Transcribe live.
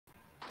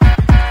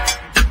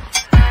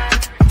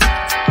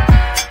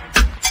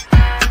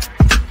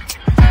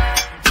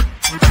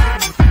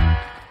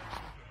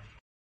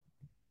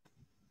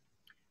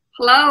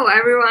Hello,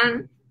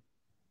 everyone.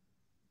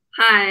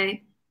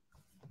 Hi.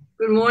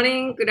 Good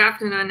morning, good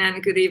afternoon,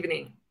 and good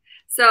evening.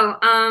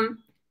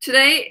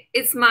 Today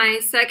it's my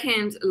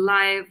second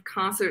live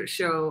concert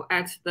show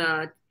at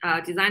the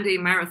Design Day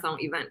Marathon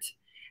event.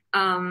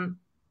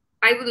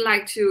 I would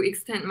like to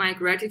extend my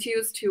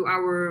gratitude to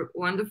our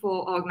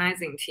wonderful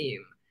organizing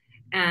team.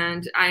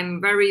 And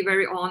I'm very,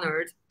 very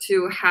honored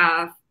to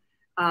have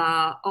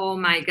all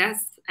my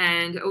guests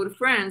and old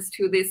friends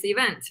to this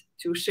event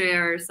to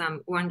share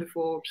some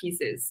wonderful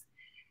pieces.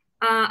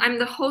 I'm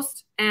the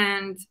host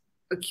and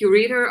a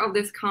curator of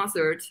this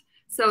concert.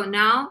 So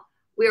now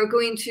we are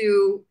going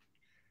to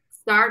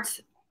start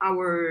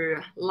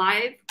our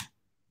live.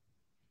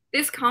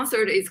 This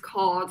concert is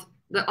called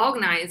The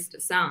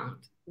Organized Sound.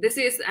 This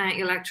is an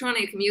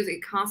electronic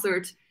music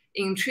concert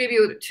in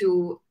tribute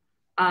to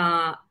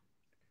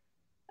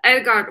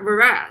Edgard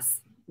Varèse,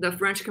 the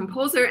French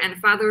composer and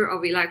father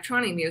of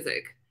electronic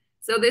music.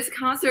 So this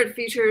concert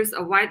features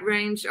a wide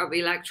range of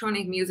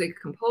electronic music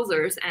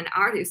composers and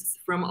artists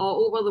from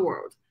all over the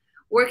world,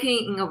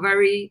 working in a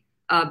very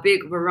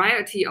big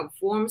variety of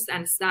forms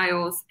and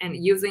styles and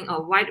using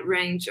a wide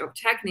range of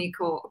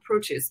technical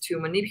approaches to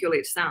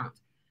manipulate sound,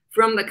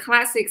 from the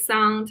classic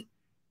sound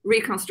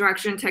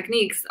reconstruction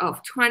techniques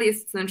of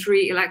 20th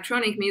century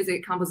electronic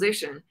music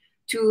composition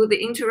to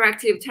the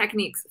interactive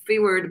techniques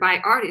favored by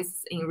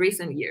artists in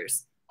recent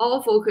years,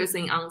 all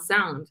focusing on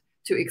sound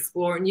to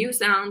explore new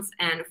sounds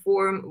and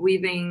form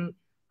within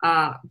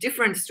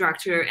different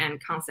structure and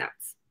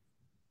concepts.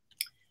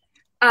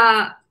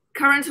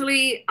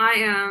 Currently, I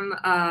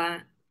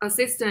am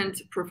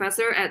assistant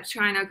professor at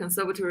China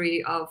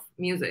Conservatory of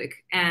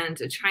Music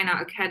and China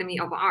Academy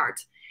of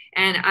Art.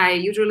 And I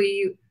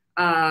usually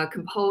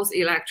compose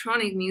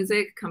electronic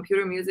music,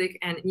 computer music,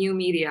 and new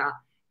media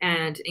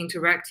and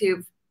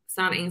interactive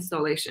sound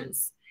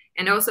installations.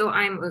 And also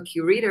I'm a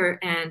curator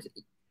and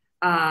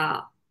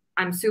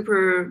I'm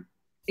super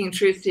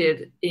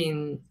interested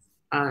in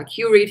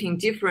curating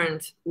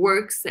different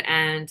works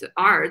and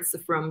arts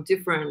from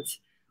different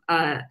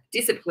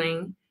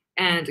discipline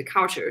and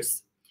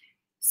cultures.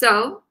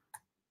 So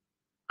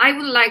I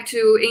would like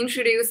to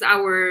introduce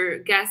our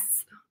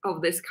guests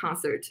of this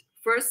concert.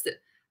 First,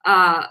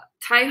 Tai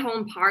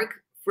Hong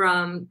Park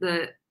from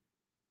the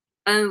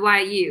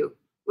NYU.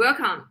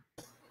 Welcome.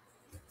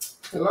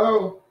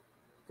 Hello.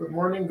 Good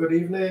morning, good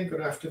evening,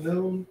 good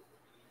afternoon.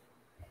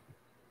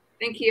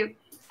 Thank you.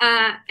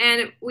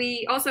 And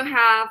we also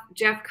have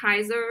Jeff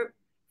Kaiser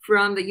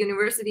from the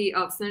University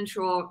of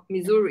Central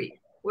Missouri.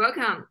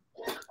 Welcome.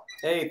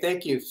 Hey,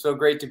 thank you. So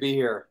great to be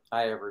here.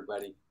 Hi,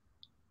 everybody.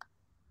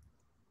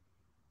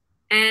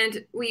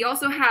 And we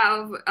also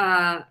have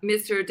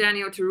Mr.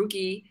 Daniel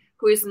Tarugi,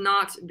 who is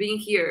not being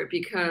here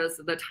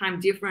because the time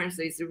difference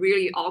is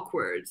really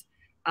awkward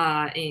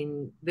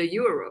in the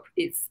Europe.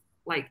 It's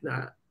like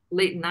the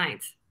late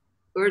night,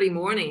 early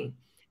morning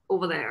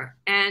over there.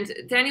 And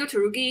Daniel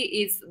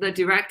Tarugi is the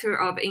director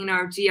of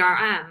INAR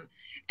GRM.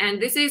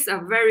 And this is a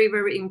very,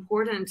 very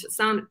important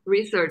sound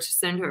research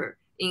center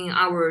in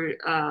our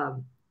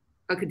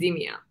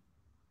academia.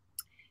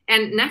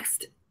 And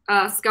next,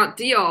 Scott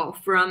Deal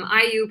from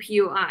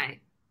IUPUI.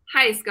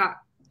 Hi, Scott.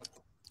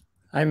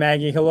 Hi,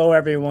 Maggie. Hello,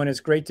 everyone. It's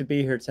great to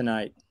be here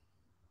tonight.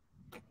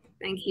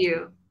 Thank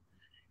you.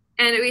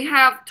 And we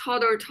have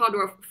Todor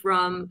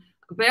from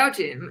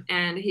Belgium,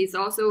 and he's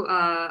also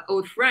an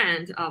old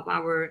friend of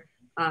our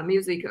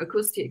Music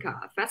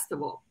Acoustica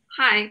Festival.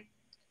 Hi.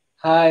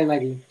 Hi,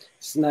 Maggie.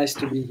 It's nice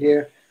to be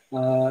here.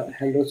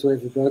 Hello to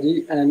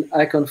everybody. And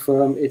I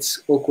confirm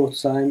it's awkward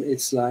time.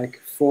 It's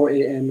like 4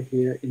 a.m.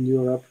 here in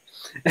Europe.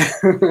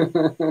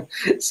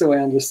 So I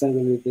understand a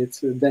little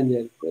bit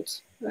Daniel,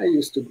 but I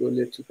used to go a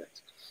little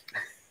bit.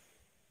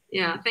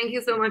 Yeah, thank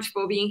you so much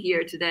for being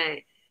here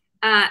today.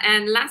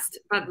 And last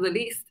but the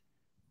least,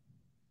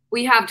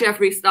 we have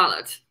Jeffrey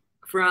Stollett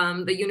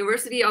from the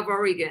University of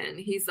Oregon.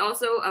 He's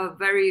also a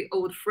very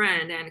old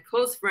friend and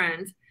close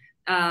friend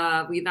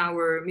with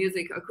our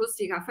Music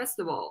Acoustica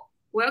Festival.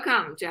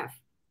 Welcome, Jeff.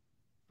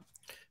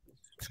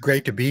 It's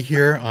great to be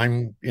here.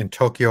 I'm in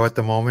Tokyo at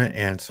the moment,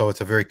 and so it's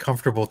a very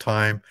comfortable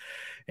time.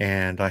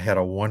 And I had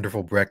a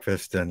wonderful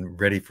breakfast and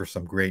ready for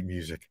some great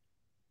music.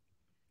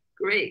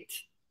 Great.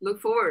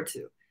 Look forward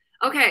to.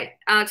 Okay,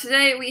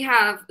 today we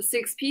have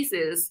 6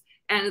 pieces,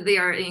 and they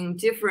are in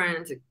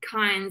different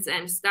kinds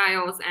and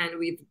styles and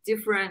with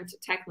different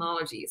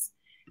technologies.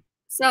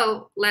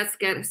 So let's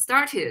get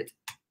started.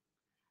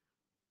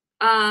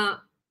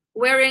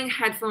 Wearing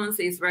headphones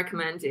is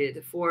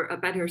recommended for a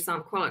better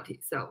sound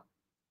quality. So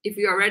if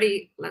you are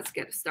ready, let's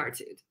get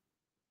started.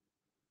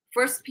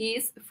 First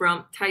piece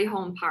from Tai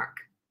Hong Park.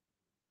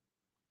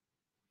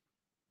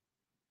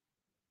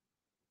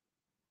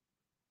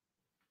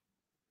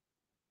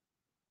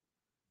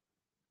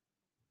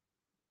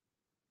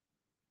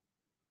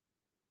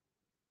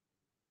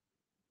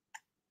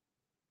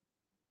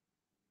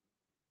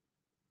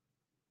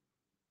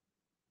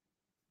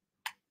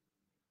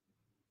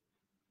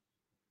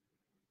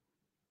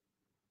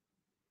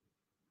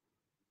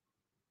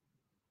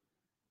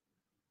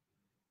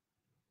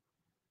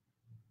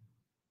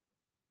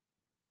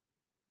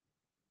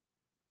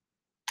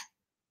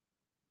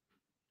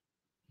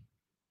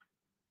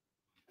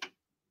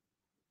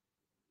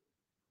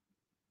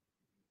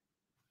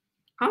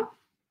 Huh?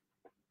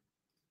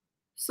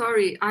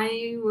 Sorry,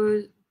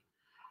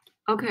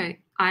 okay,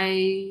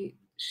 I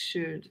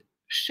should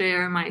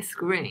share my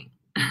screen.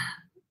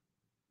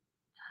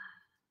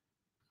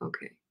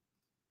 Okay.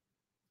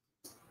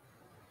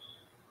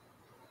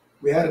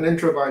 We had an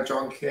intro by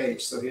John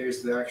Cage, so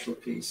here's the actual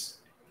piece.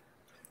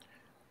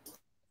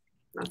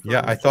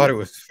 Yeah, I thought it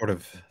was sort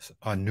of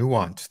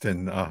nuanced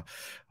and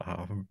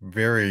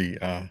very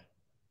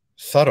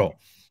subtle.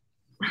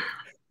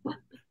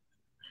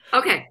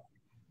 Okay.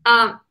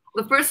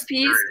 The first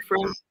piece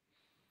from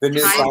The new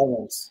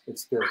silence.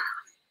 It's good.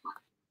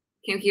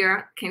 Can you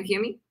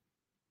hear me?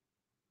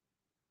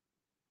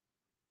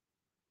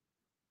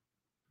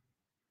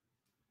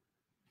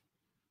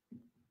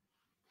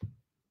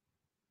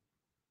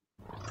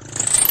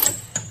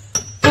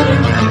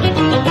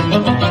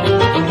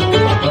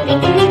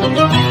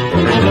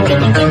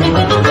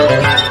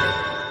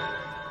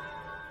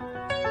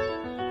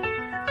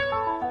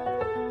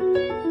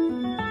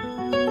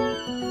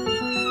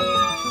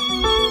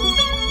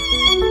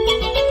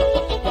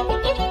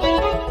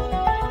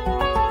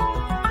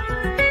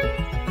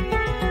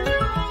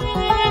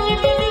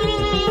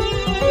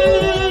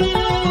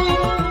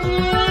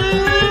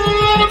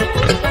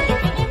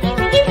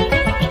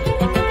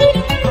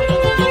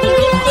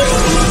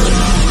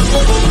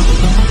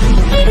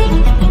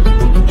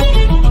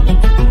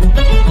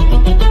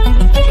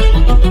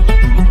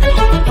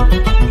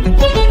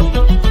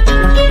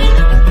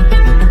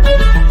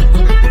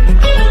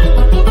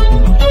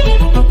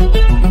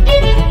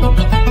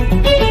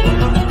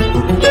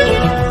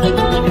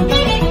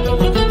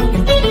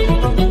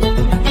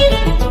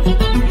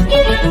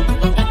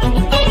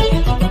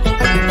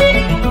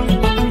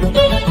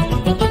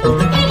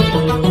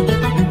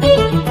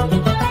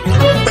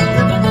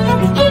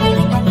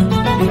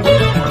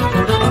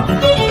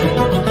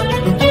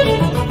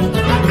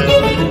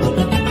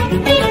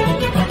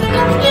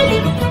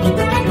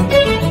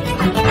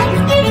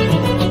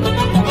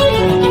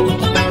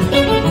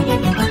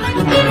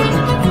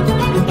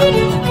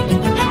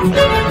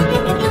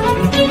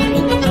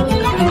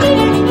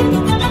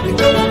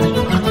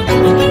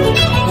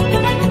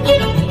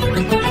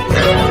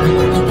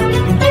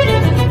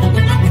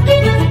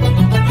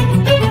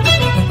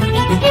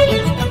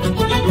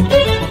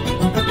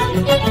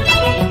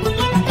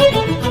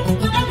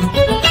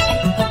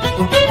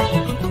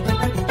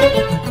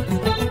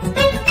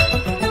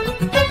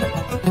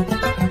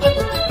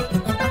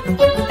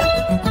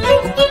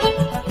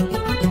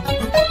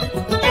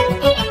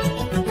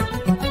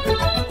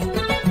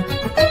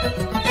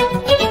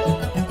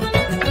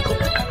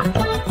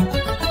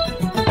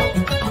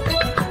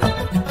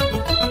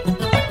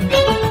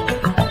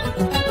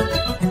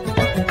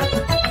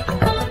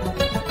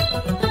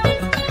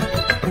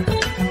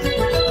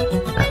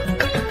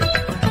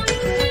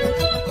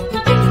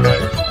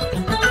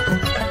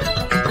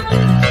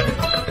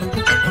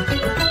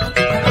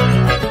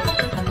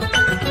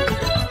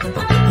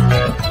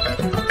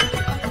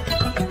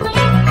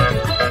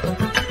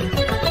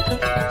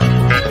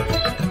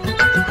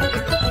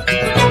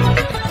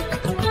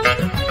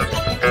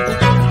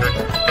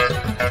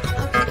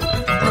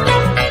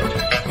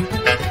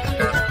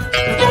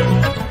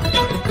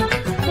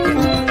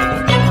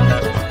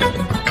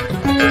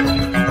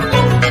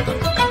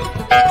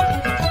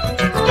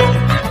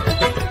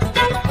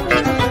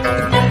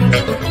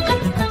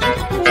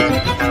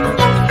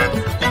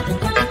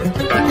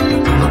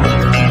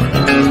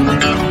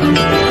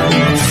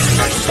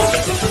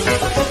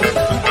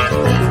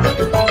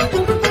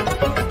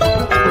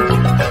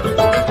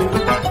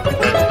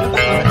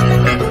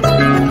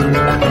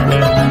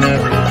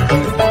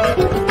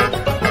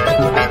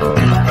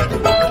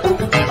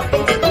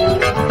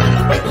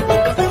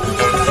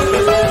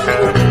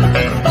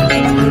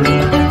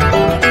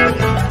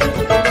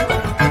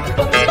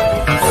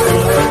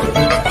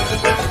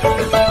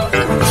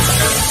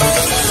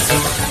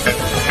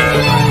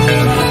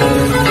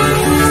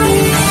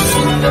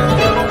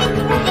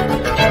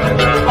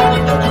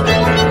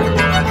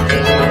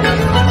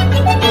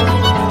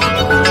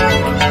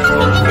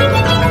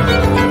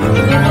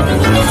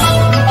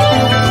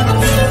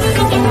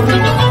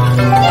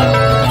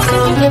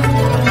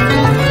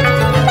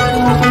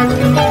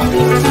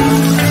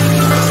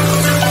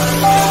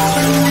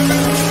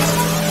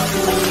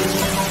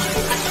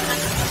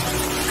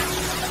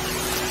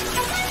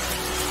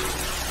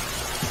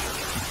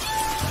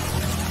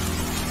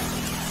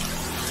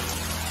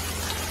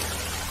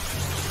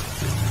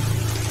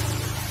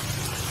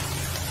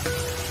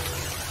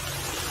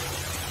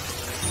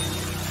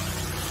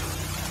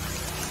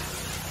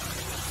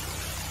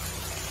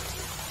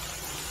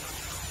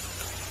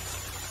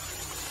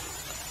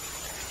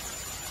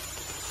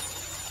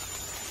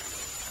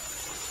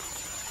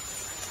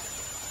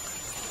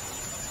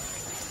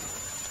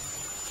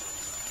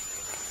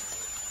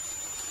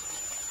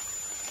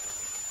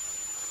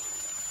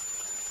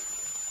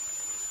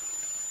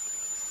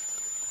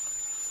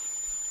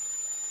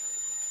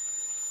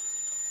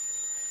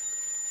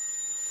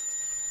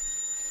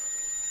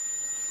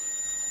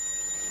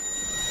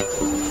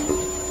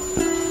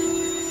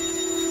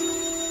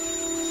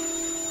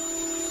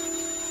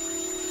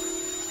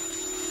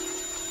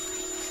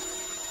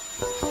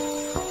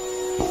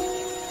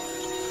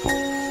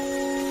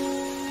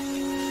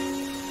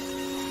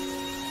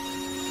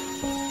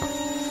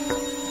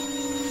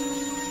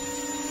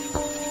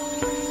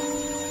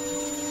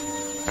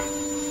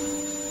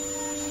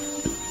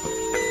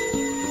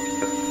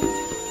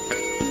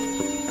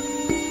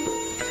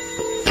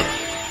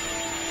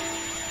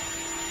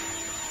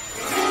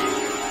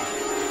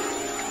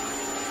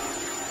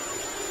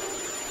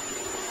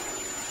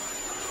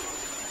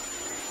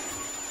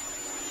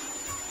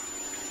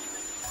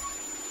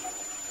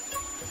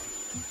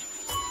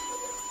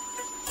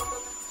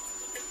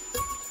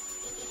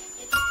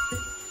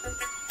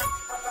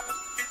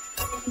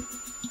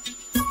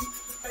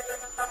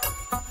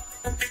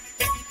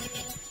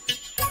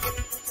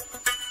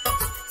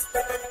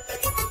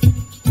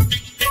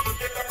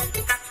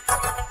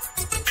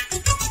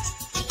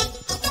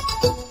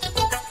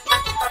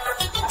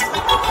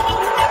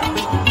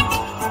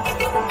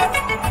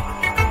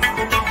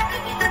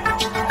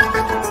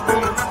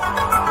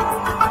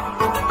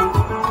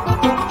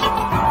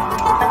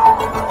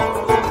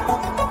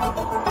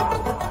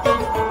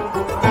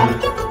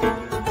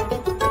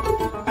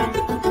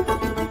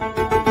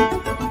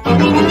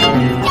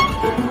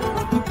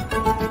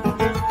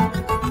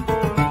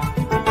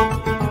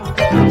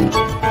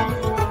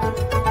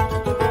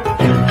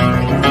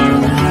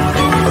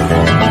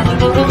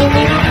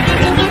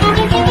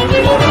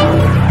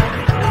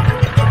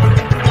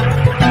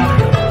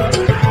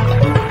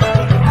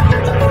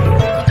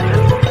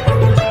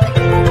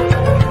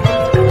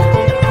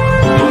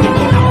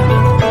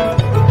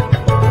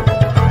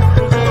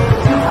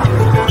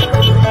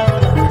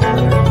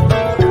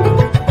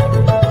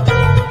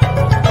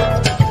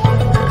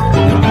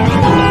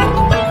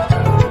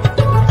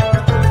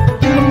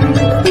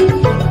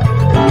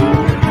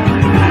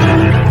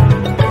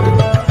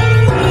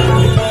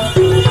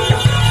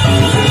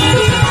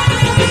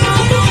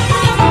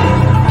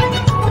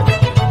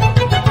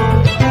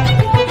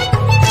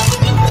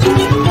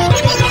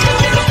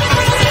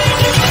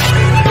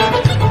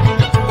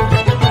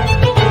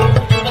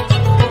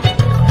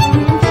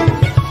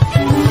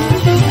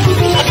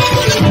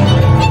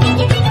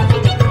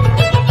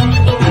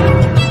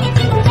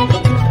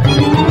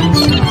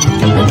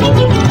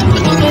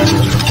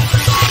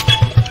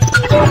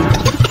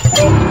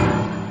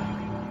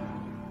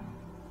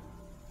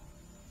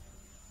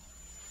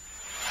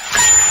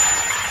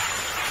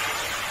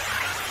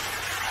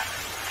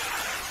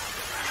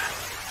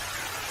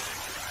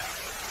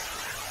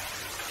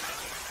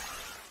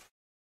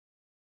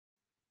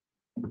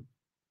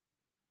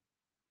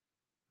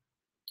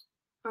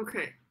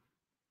 OK，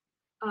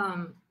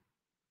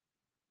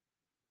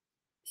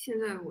现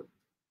在我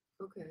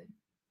OK，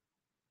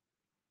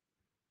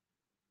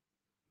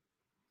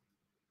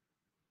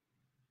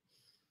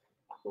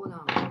 hold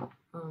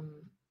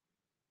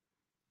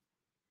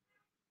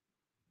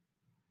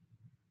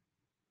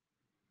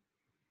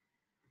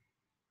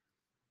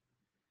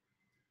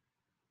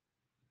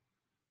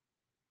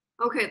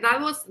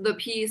that was the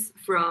piece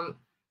from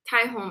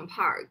Taihong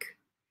Park,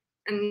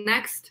 and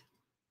next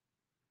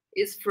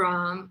is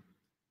from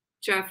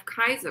Jeff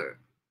Kaiser.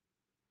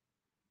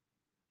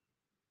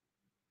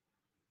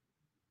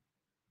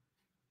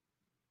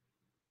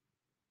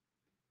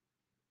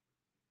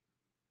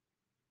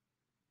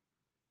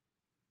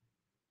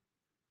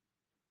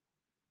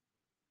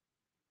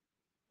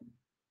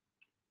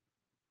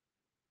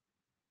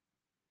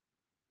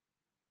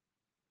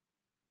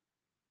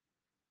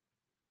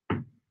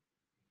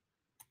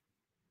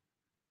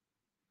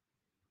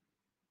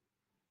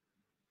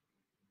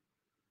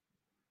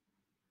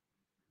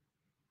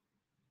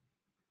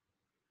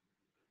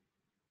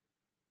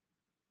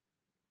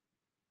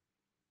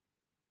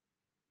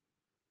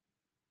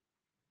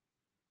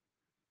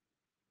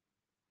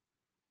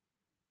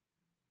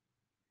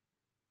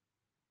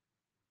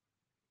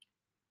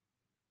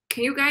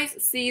 Can you guys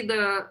see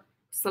the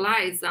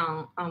slides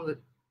on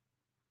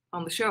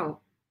the show?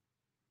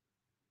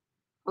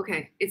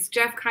 Okay, it's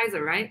Jeff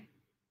Kaiser, right?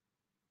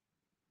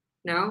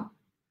 No?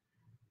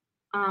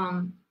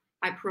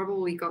 I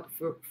probably got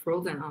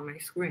frozen on my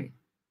screen.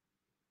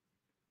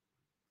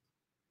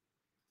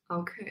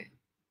 Okay.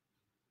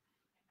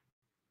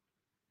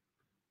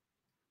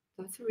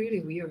 That's really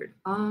weird.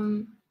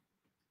 Hold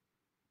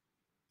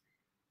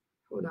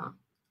on.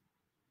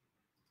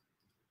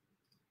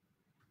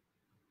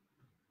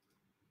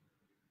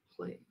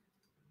 Play.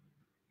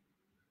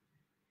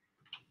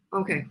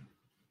 Okay.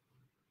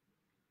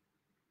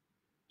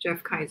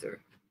 Jeff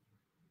Kaiser.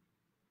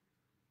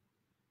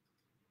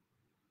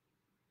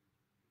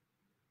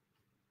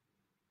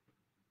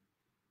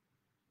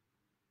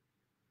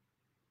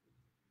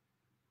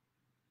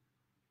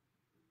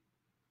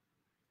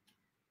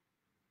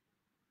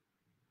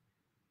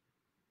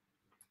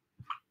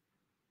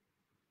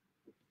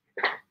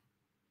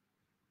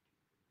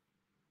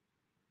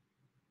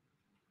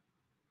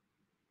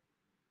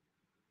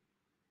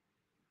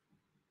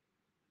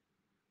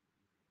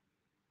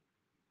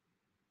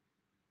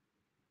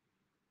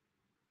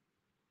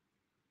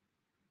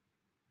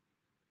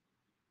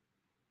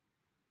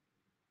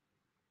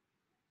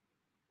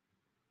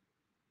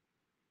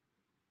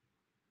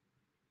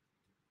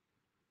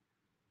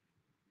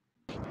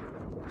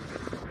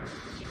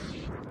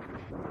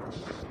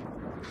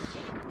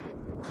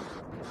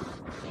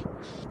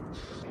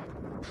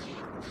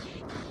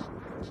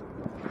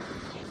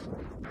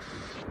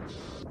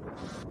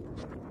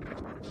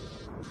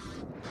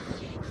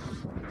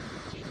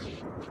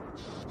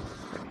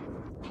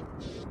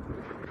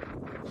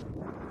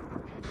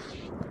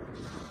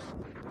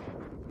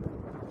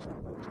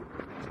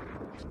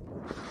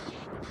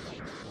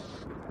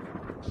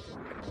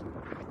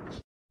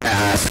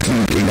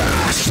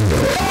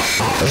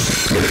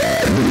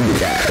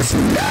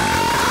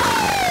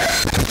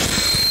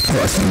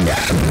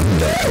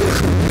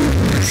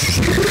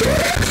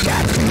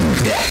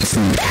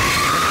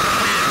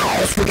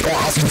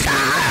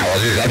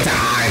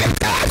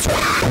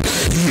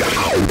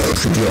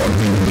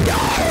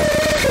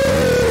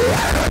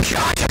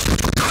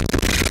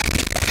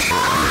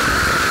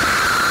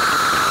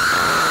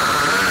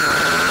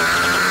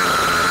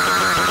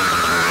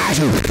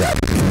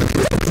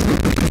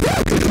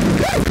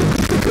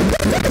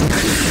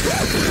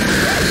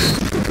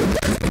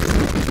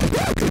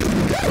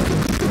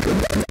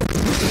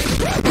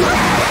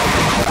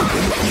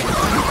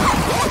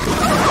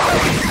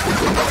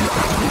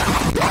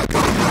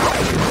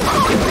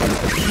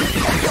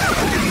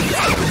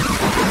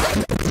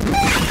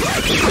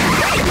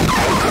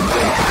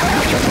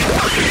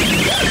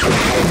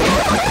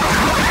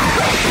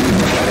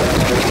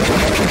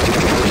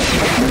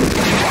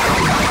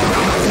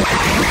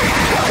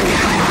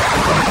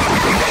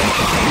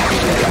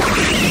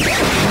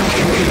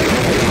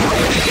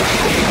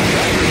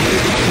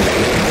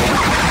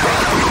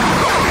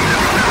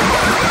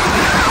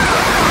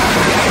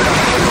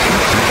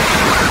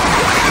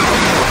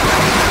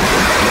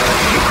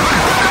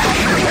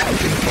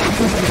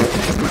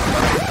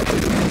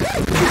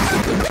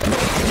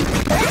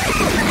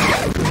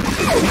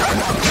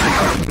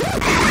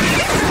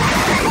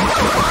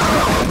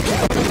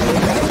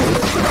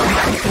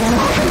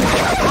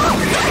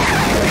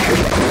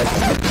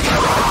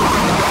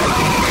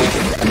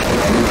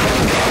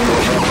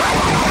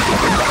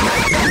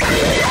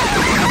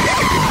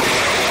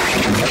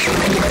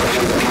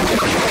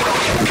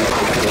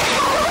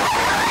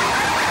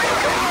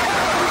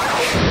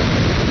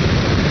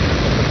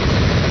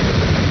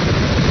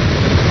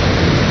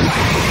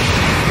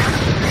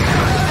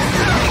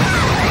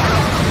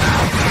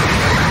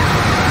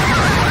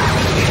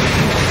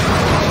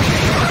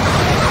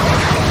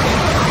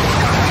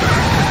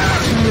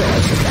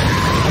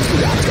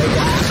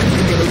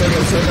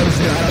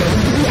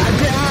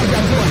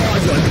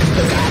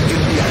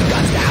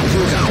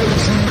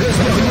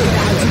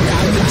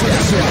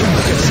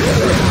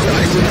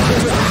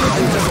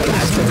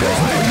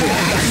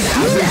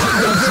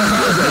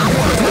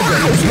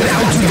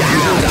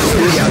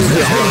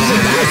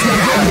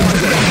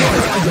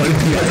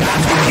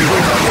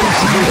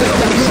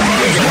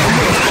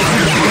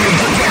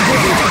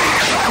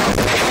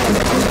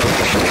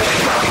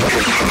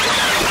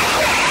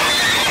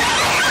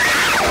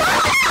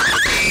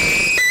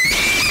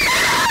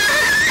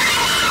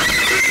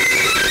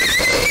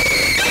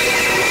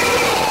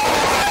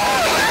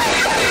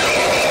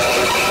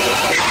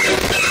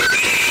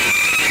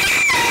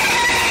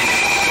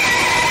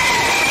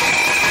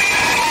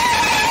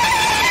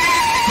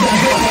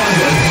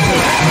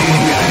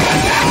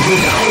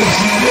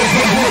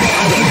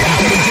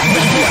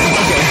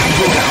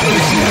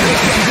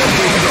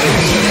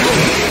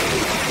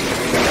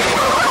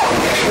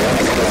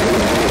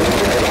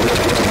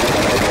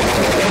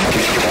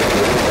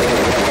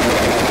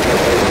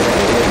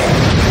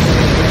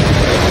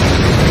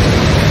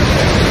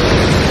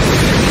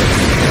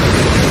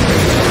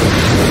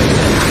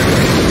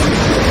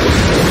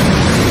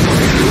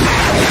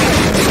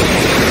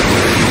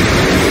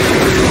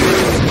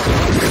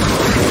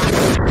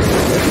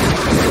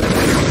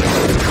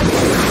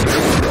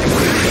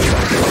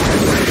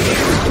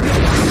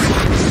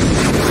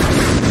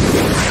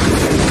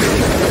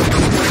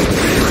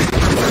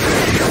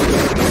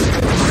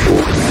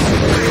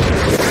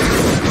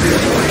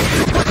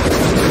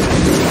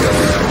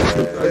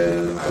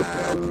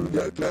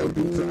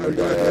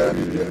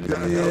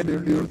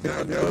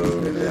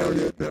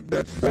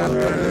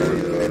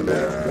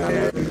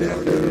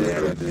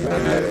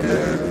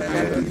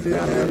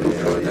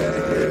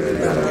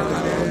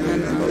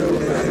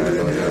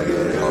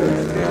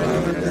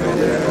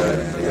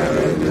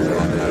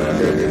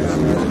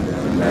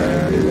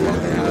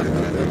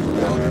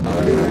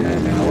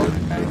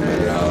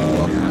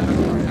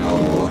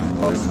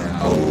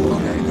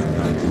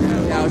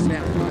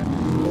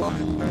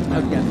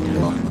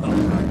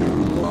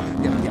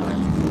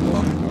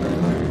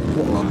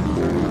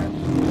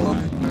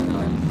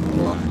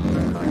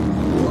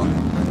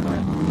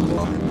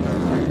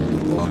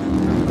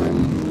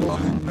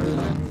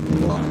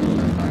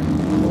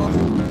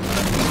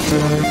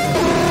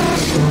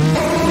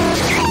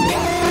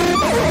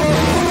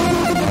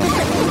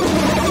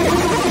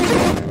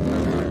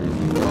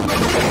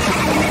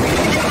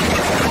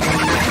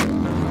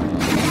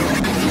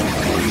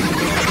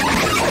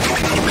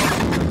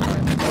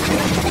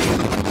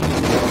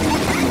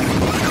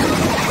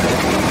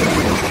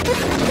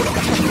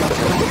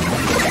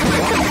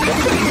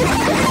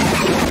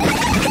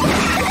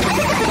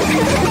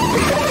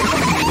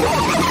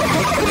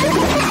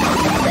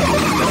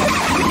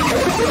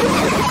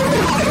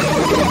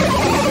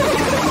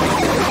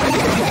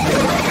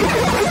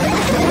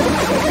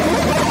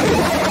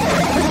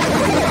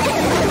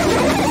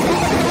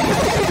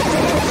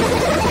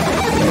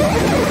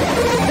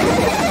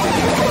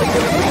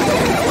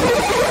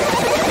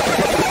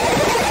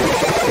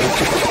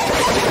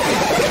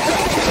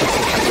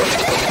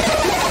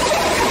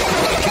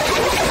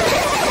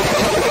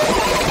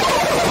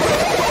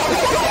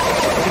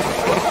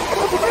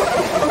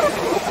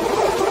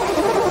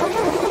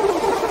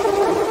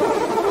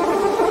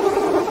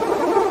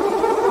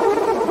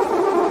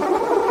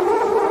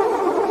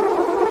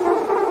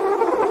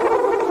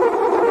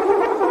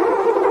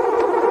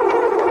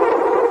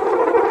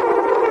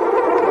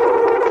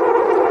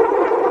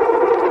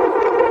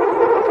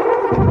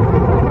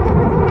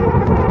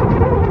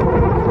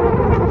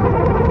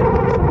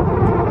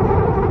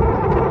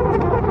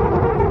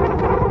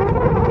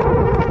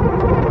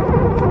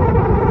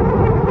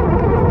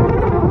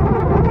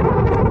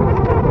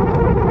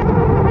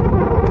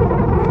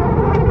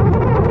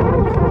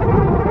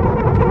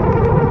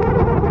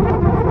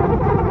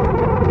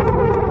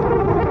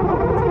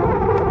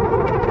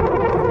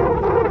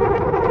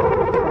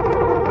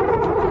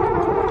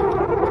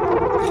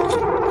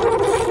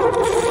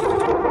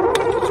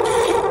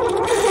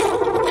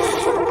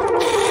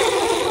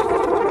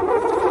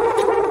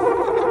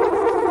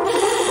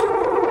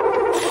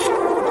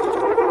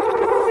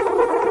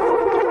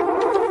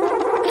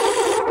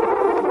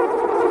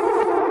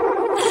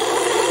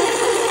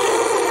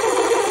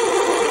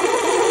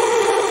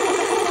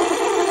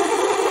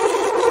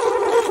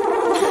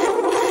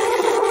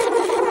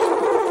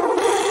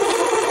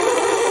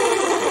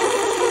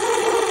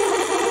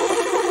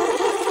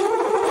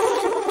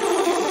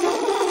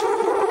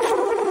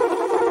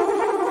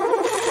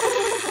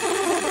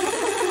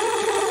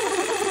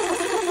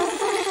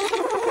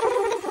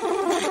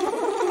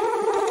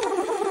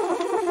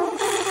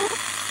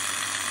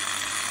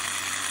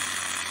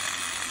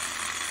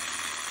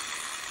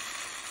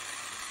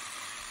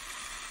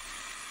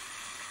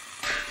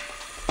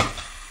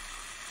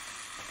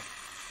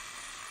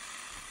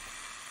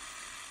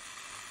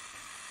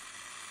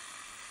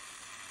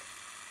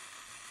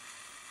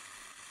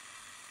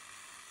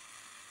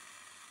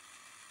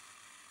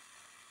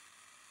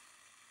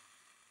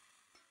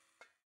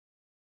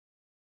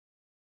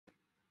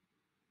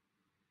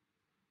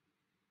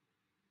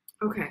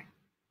 Okay.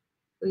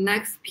 The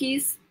next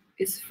piece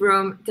is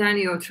from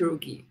Daniel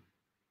Cherugi.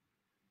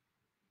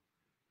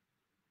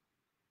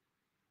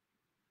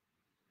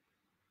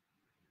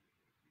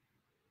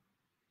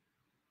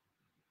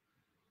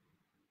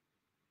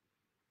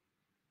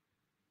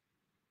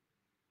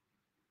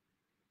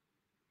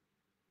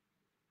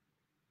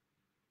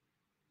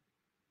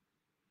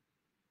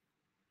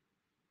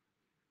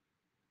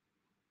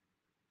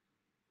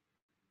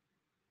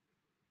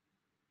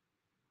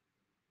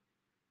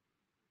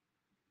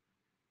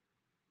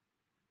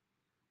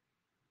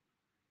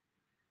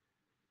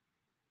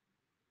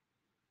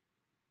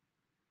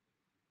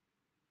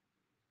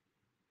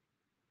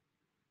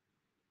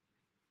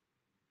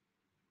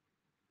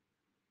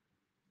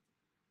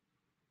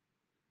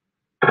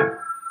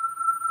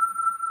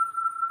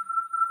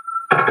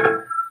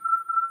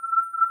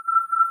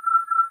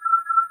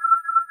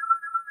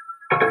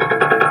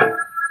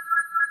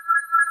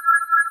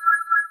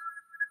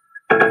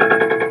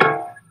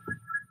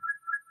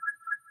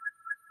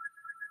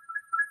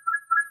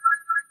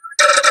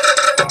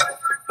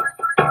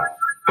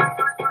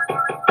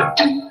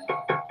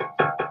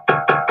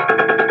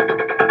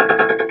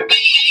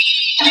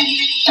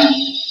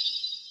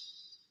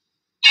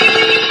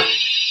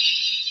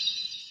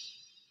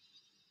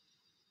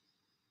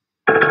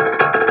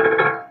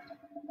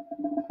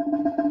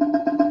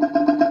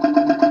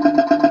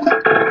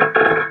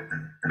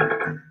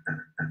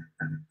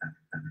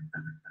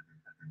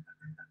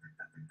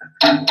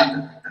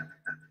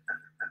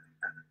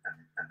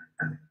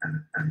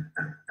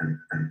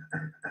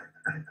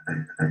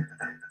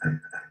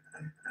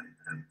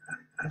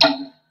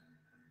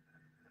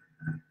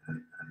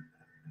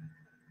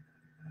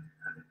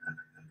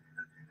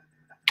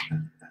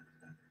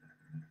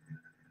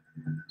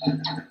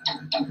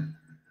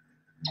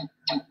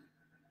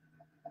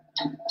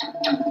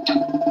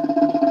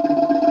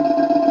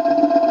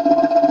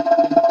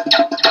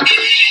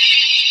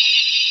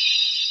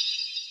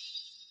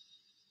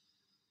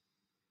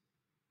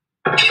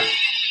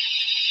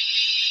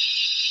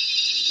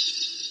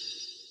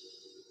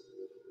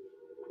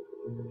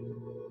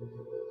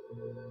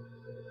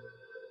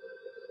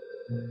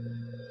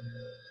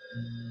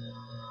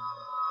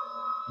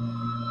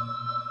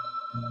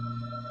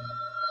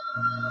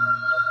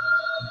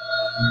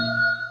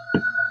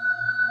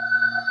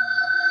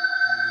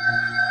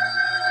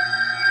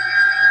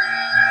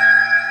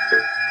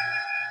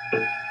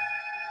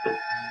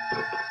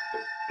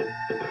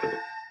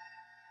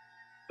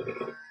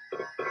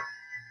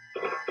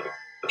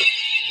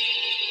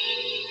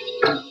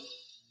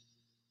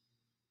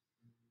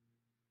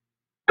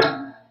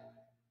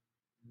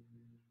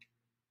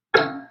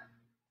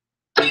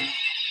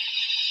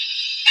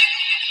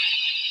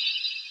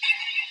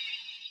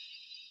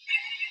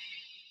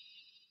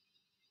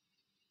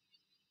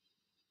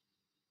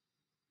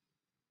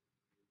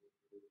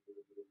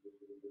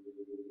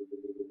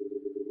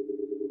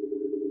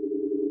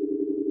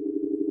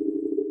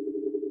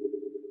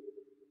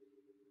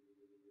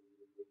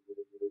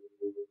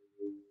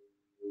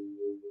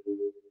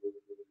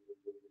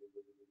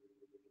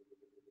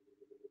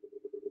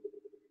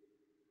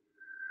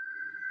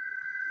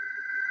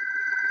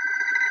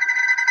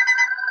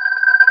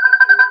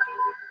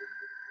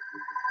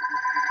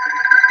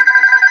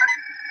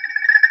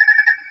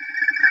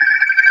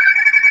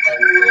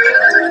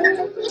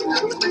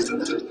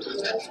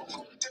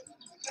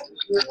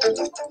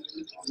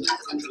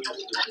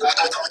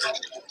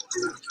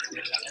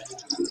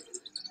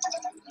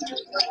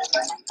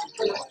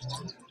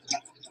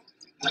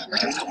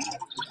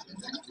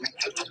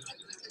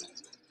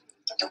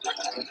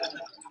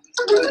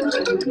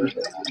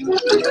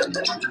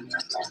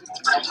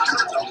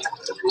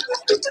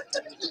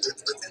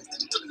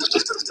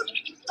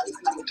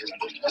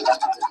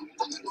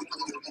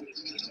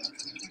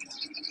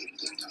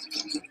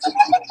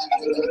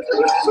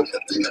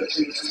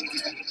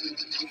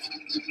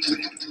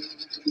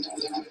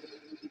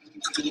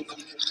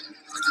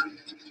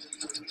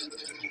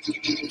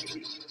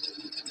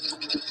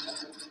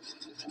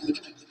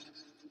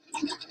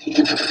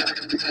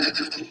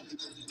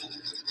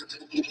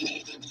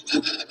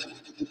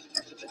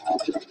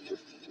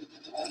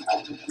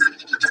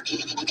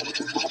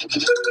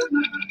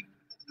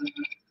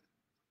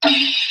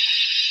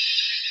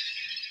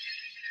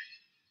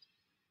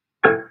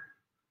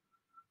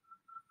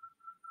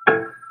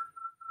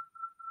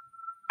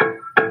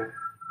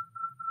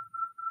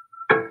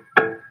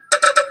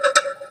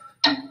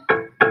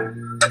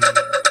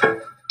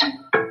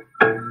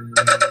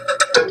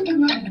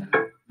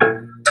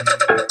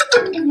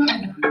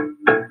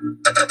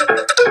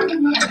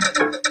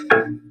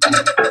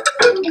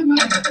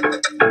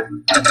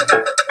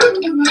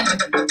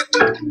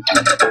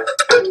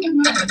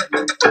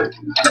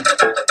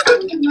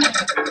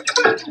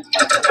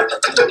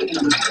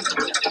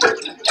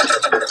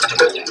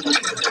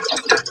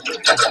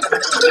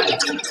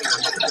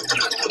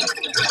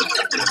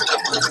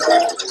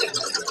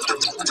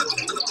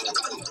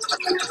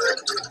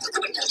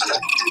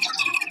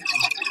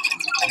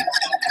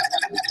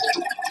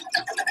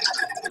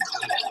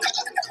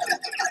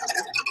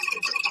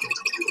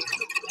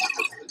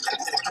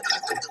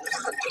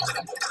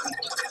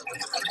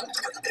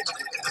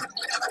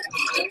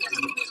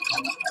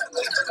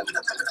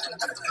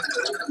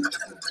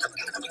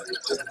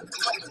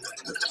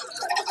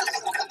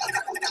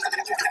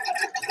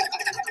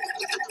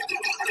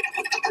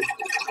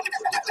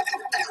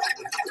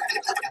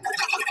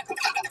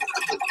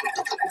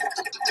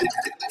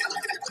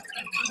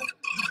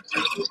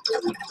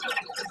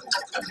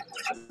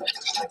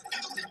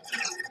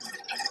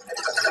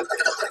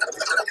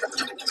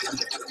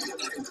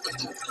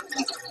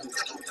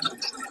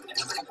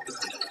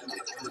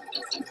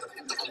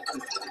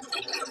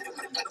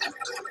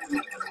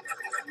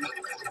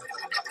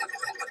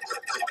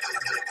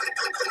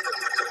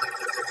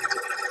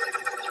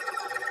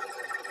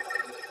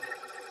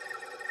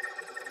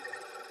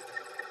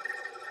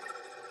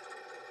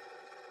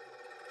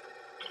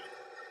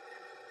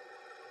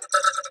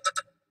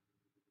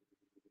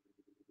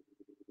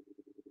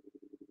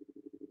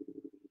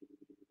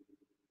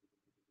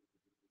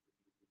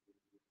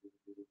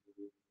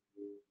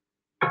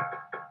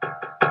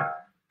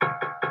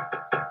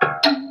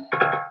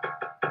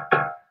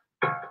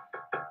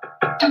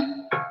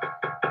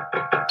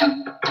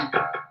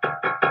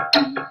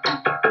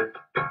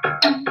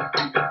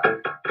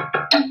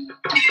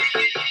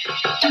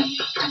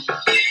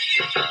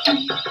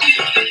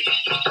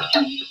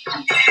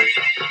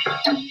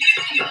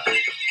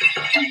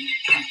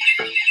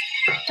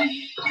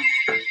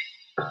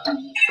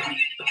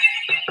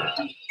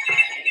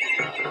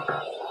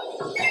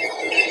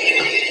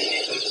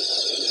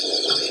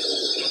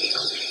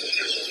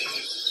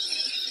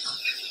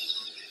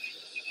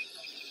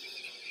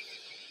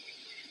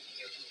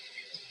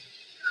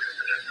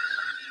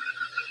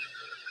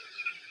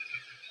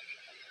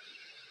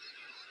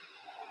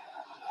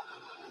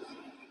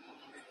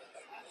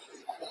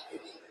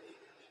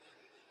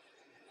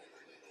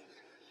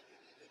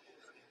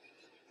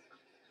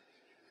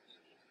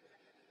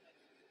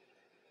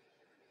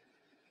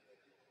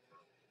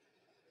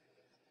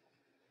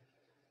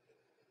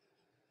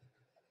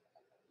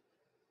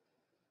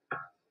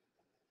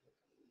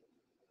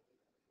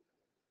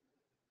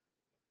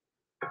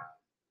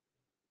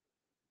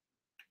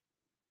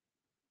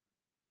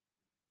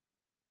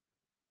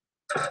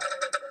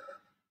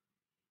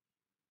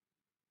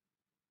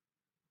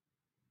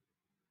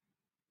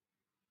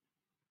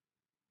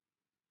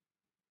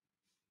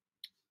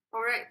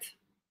 All right,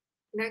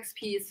 next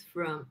piece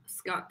from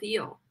Scott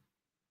Deal.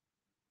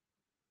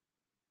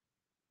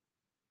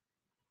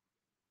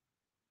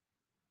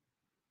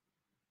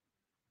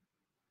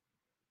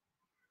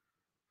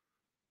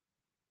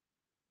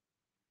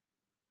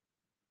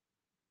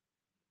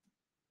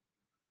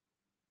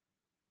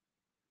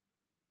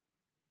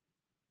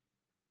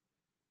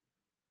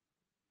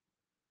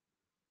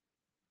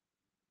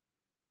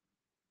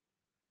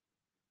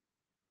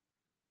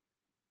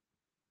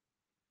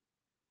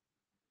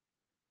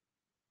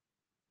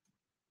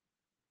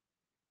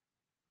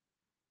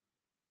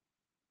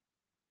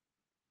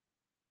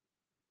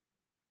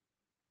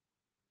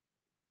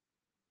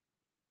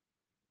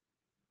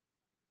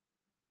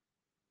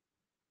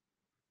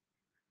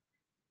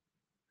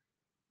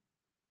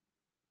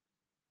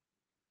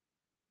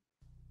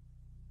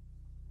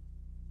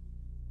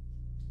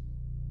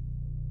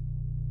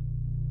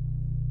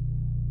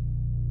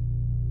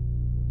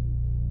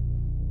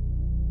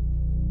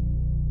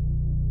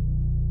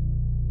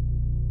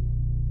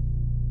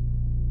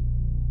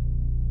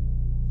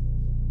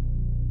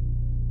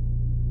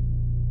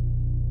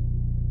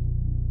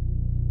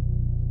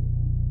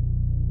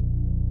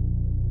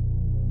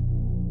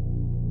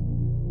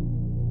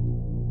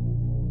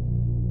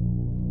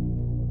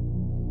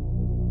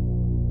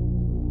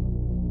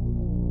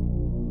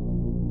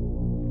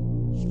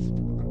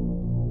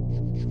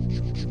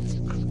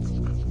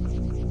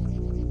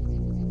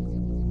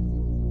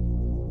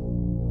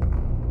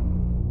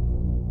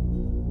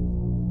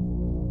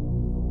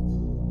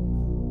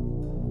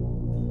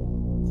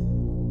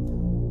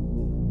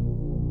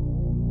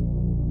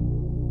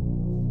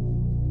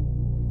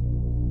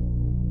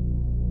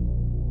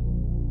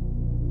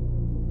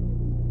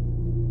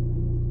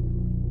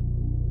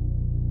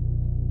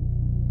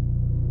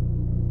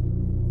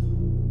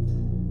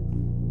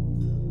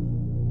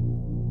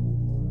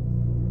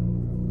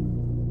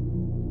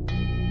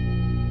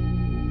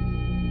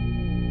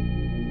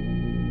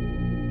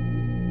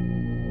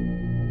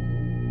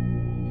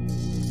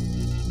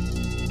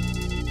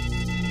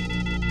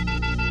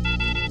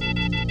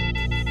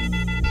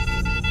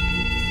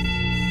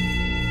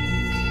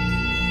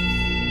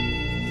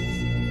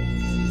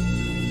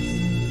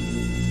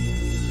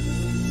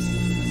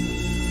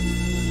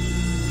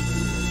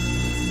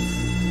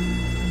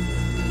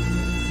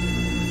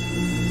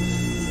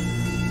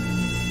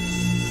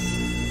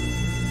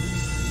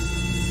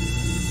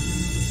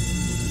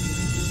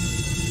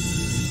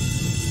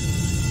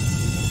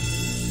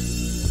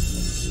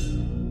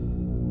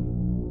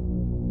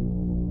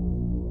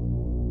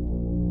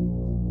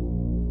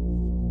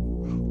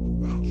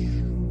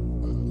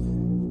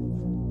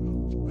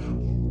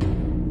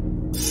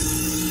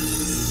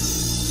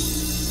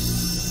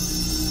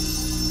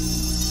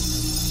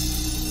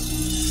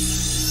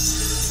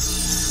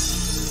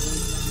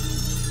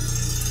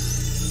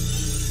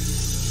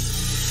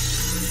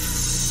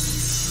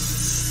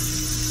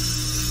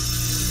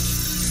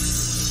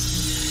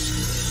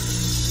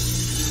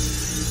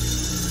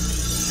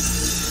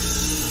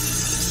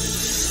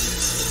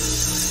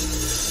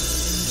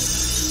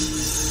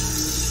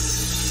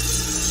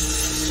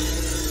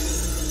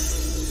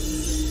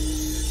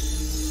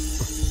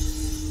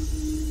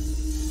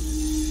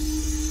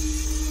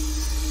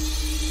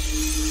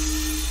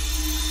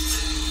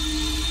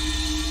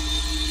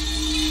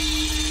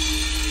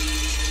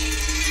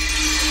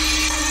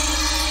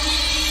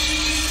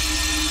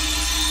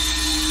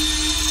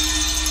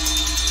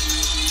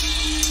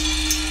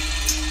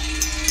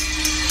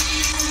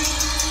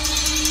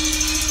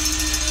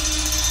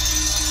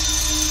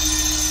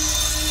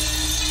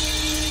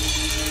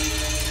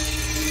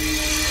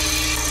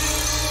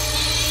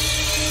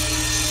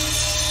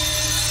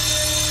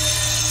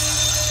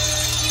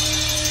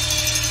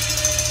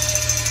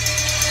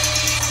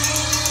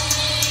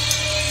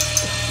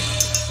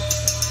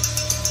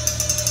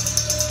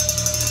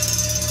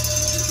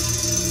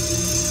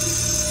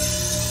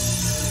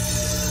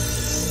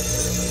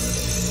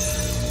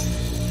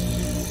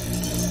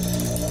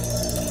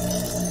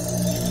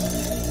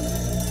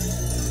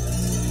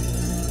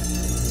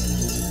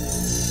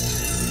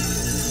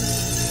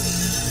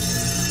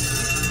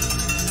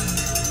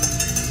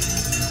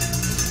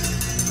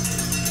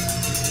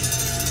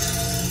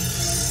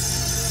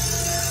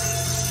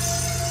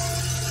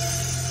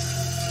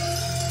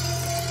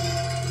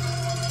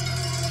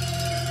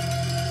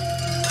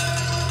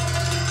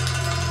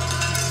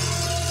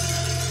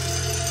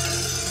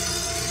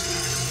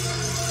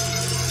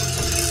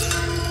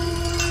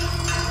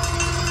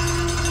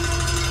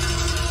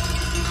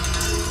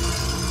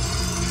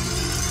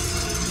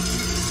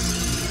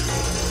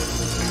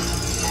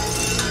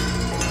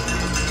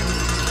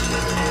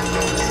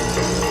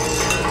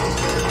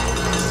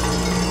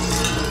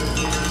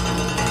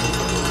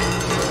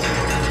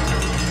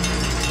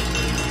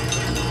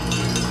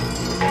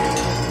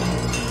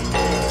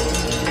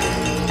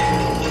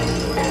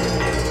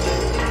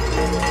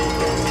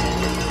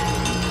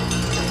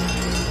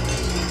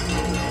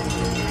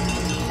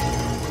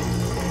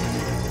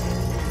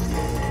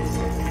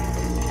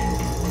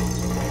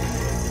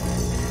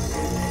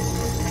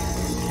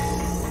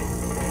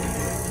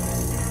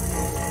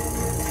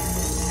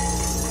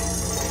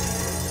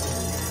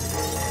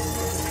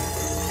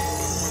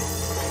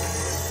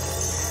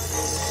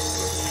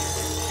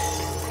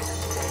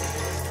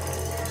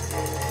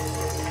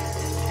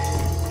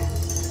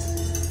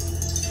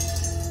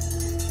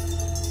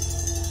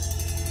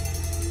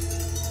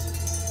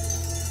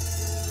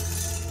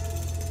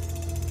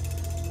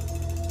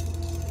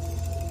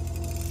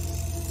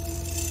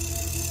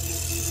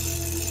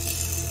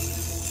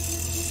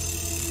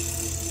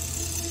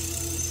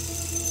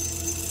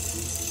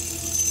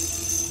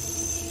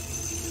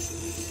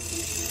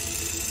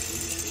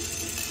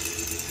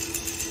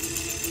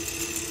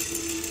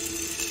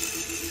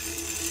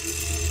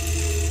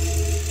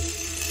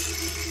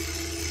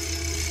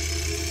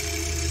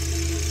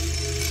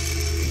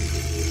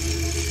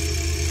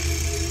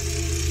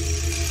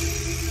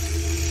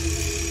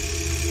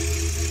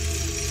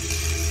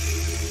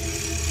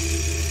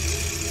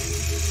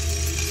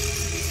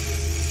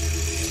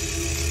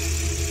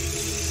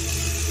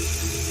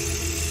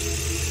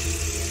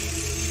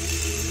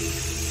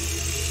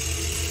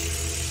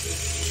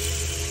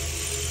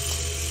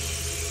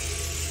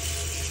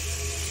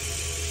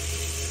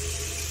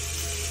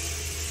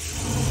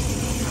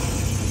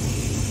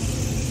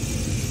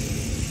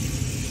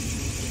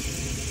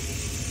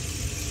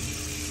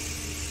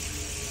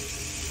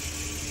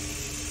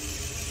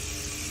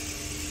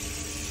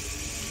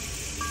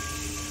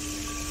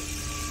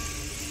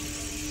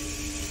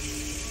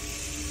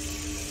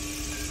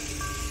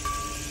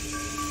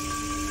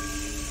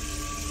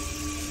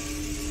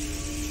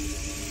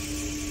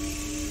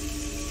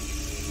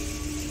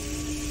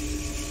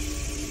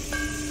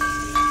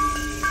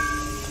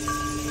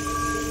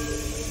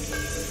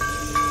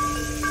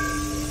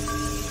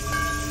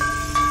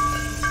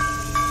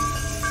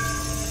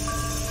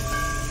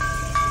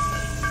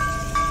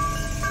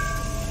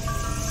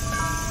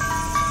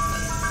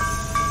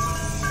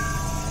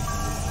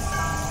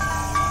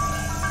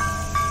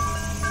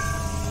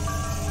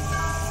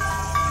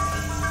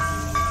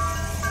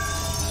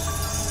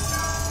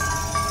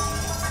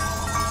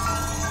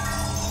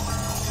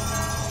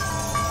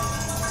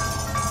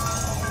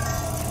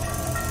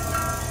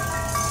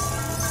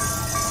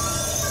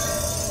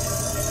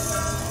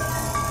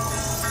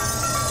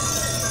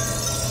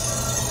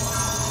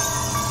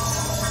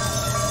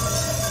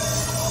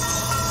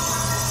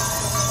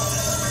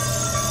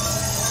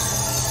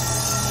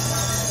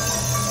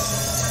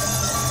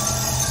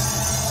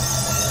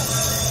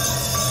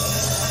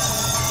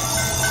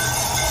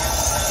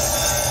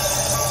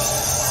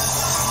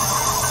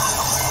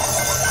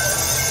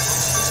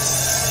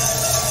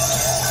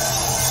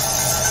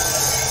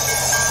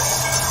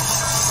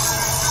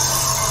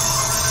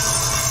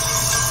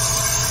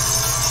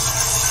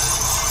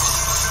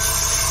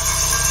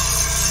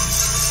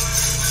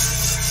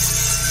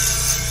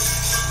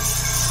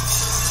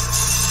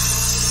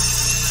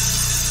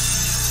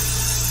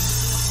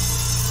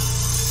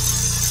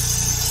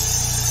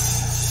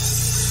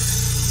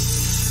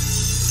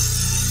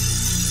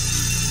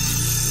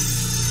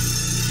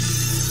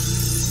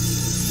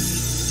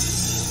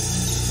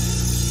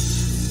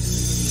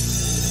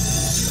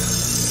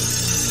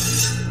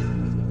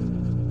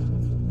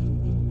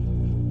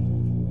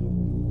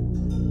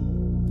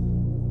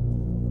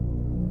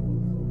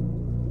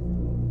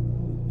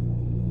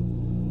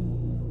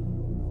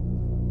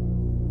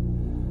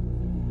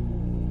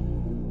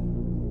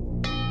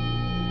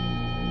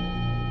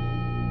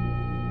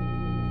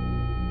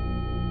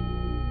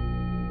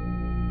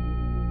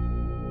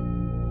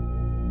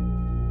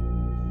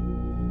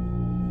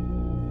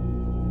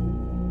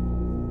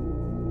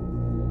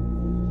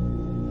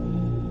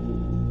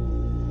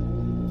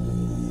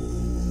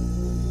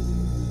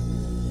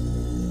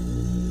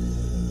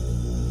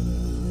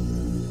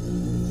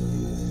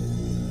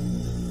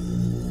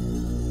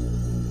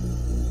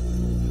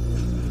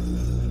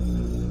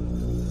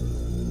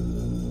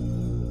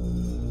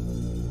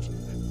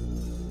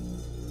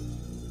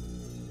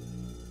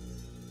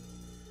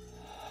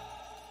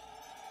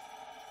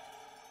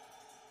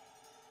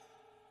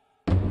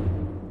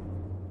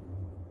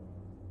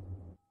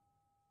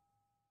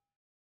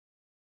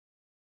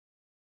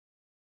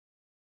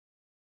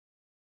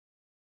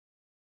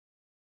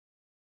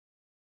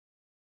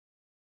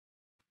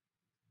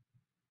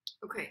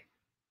 Okay.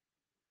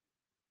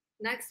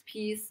 Next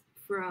piece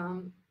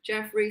from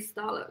Jeffrey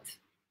Stollett.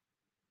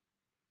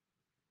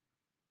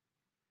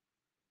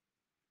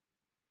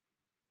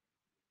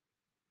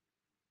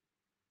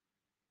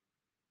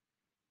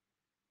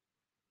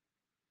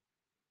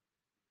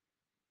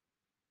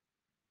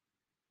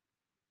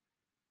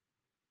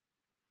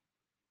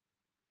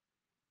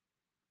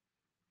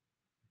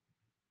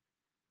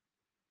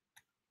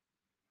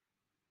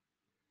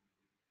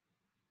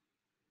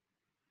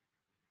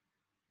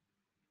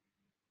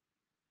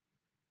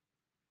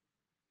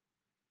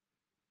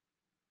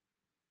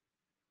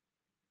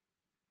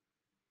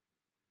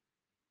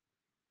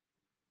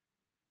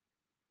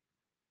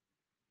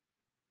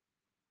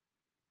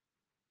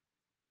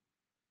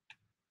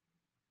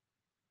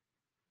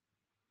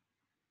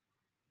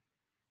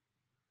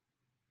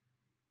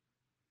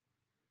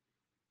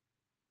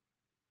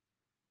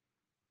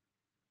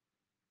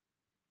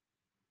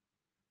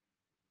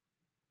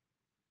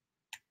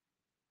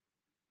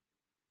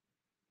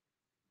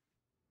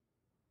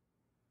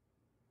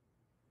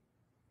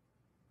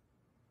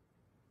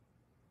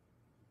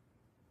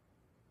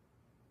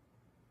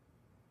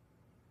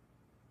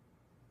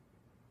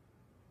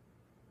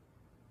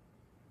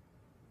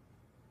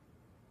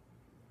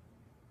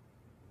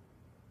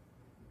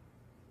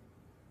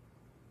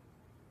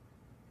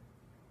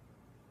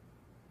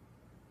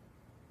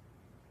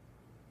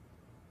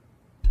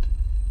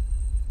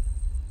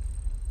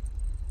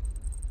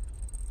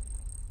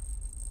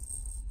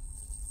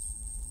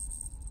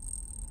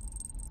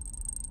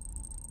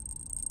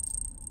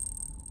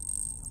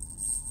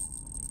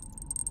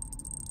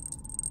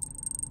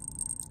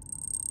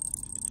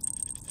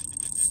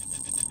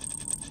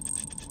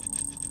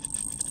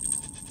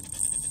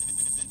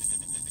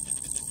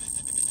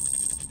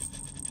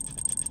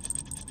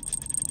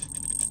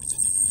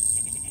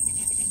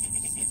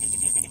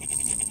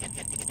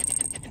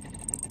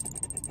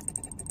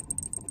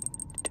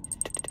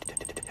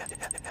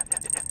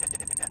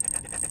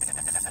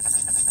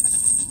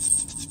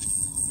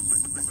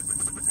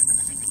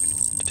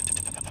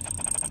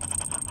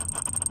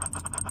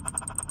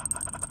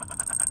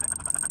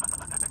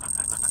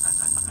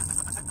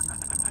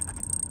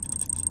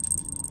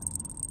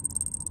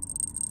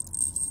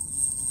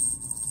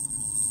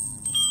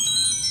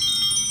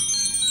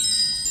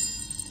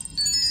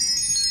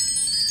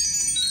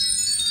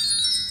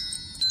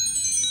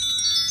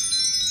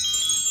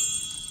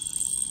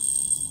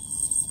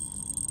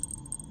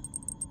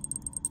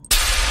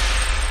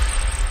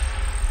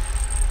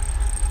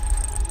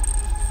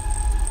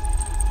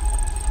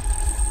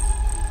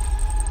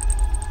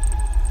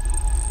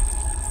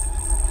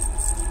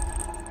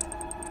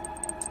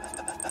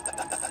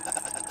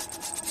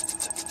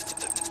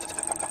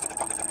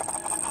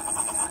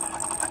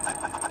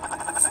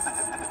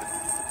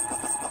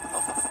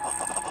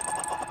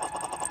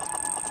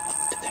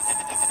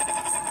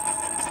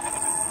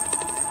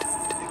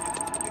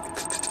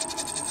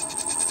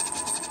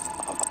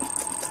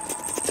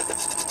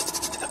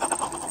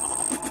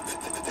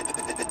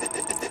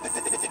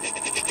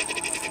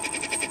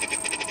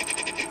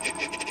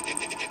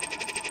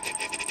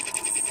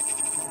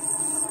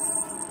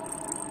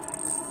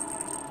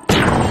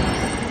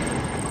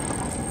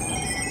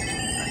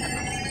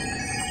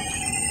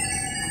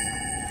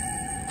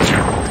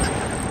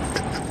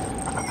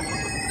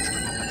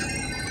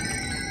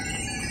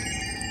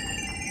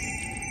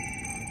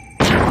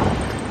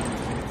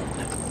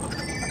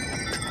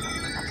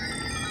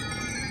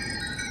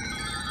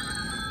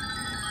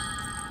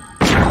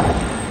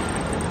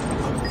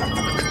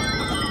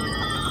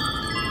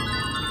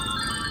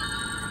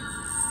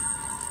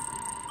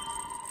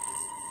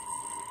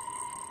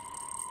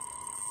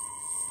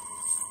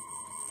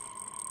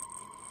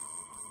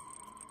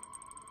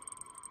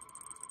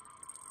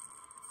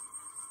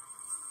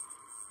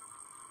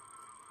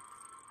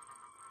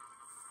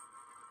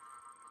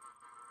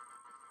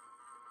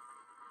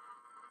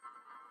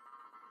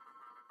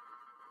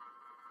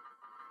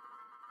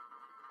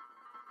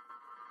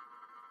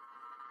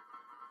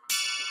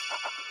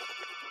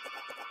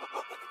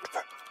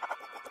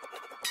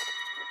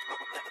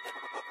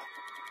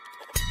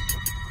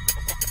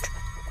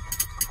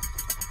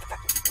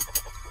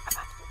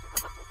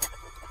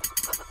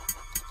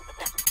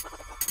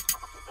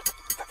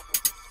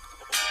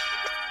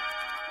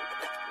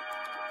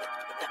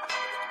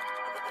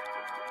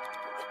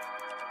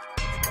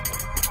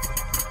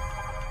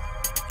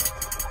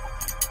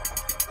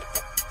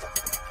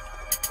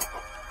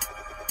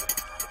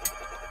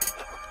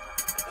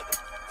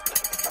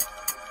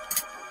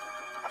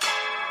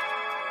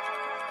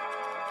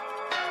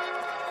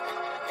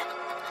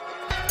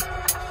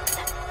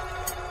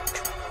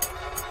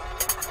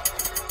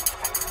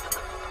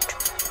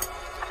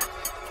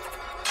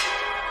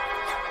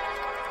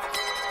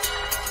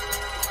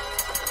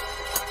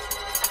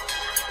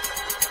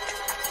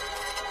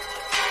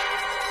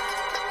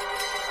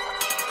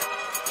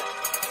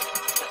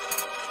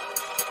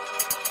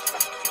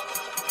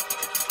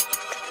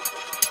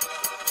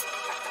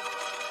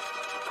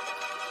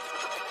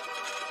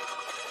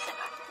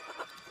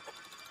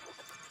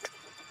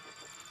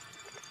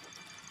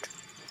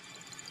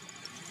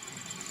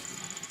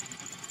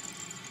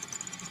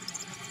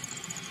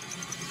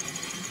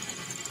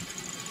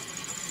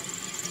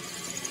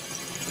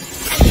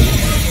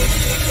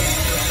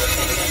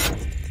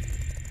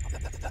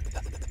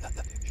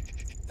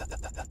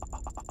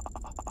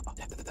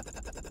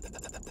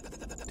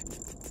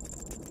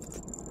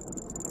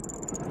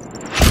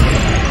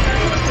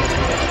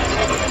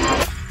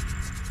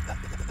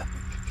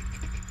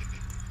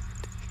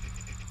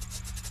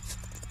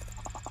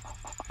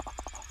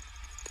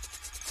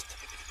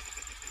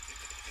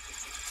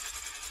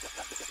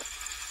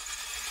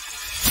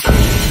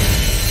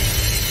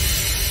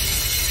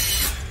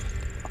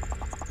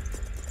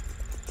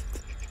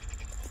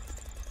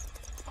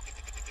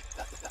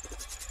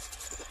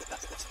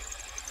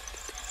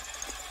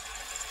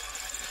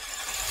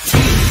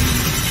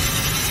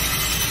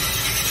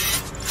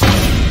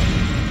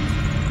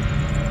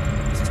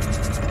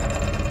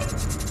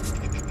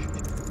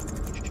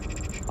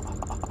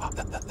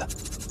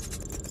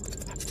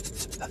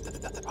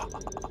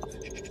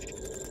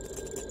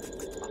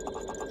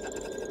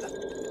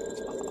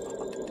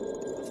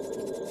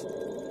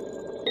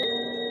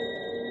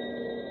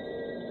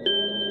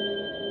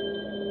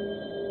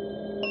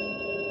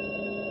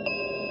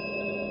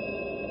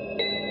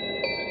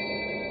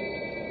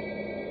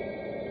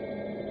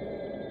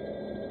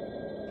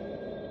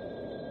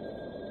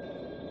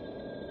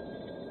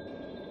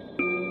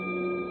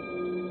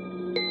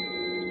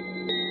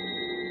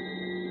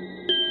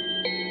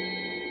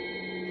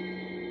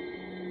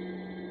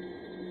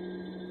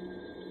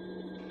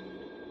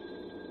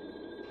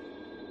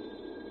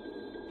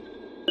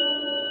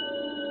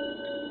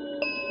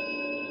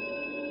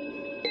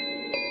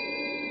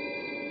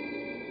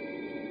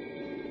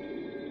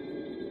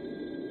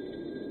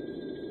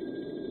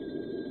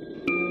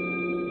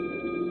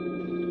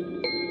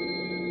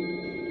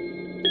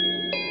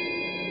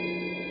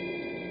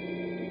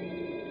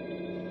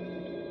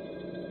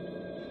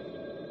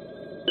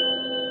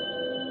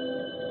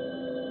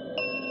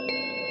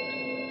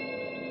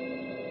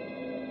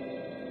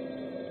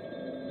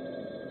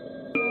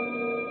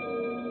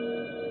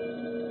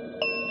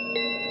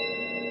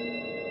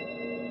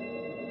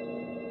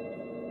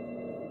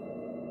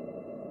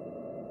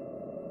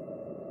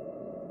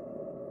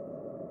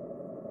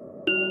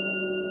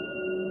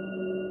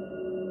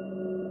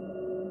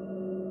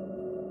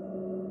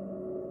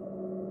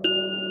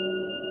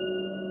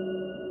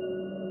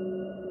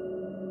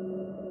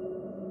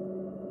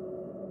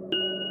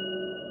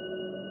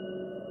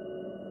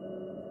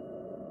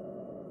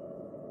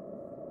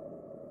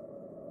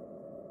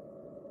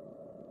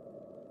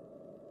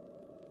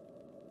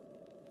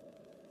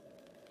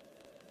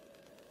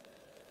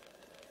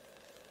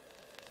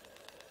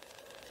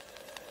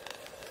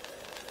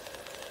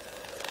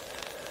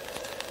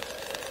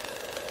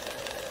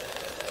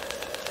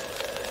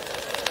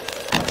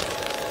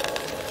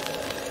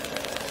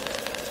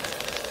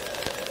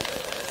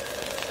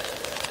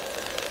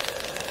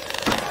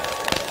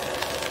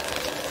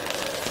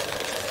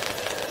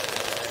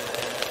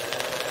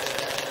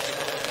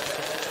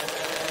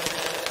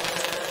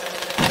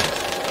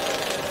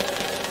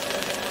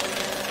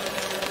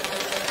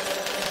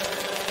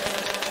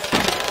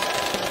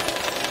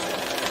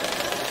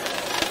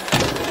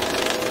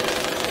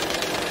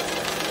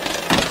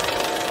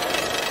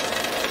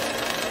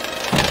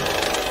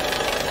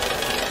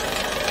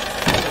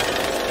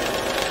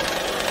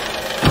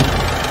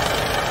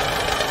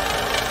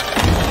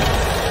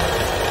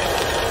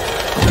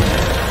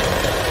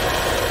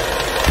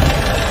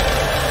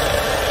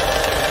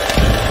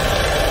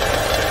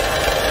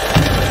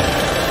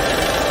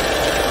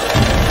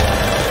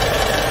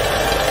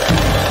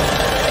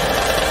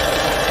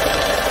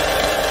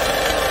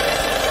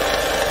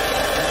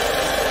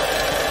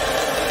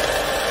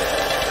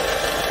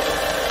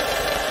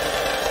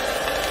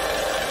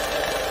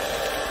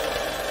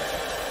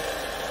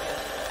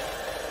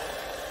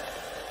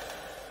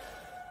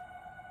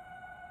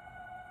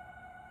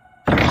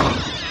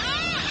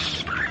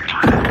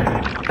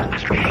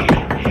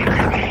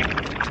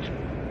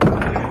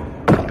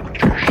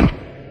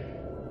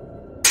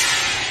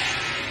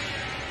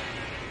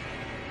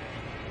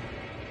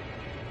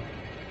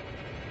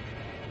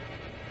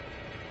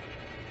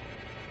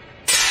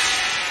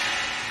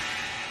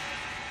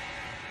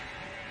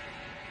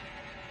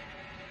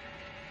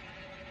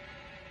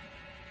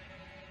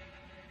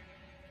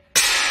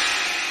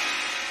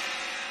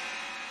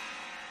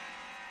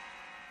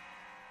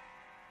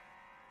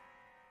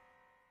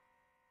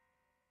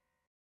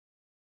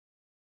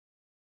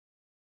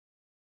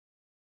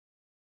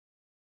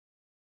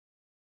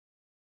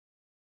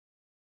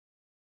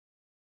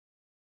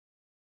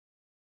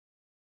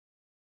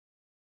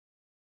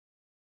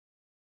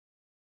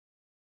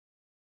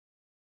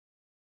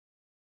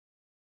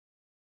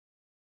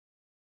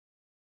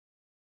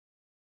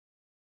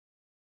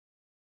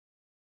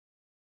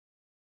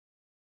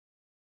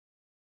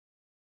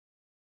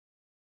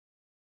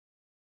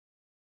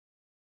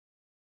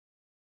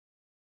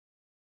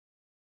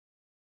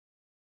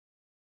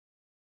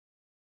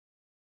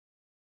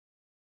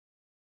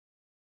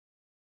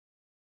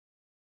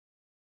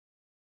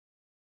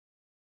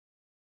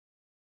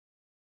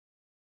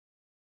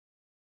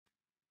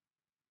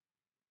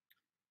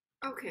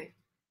 Okay.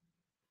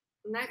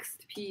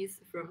 Next piece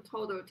from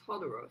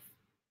Todorov.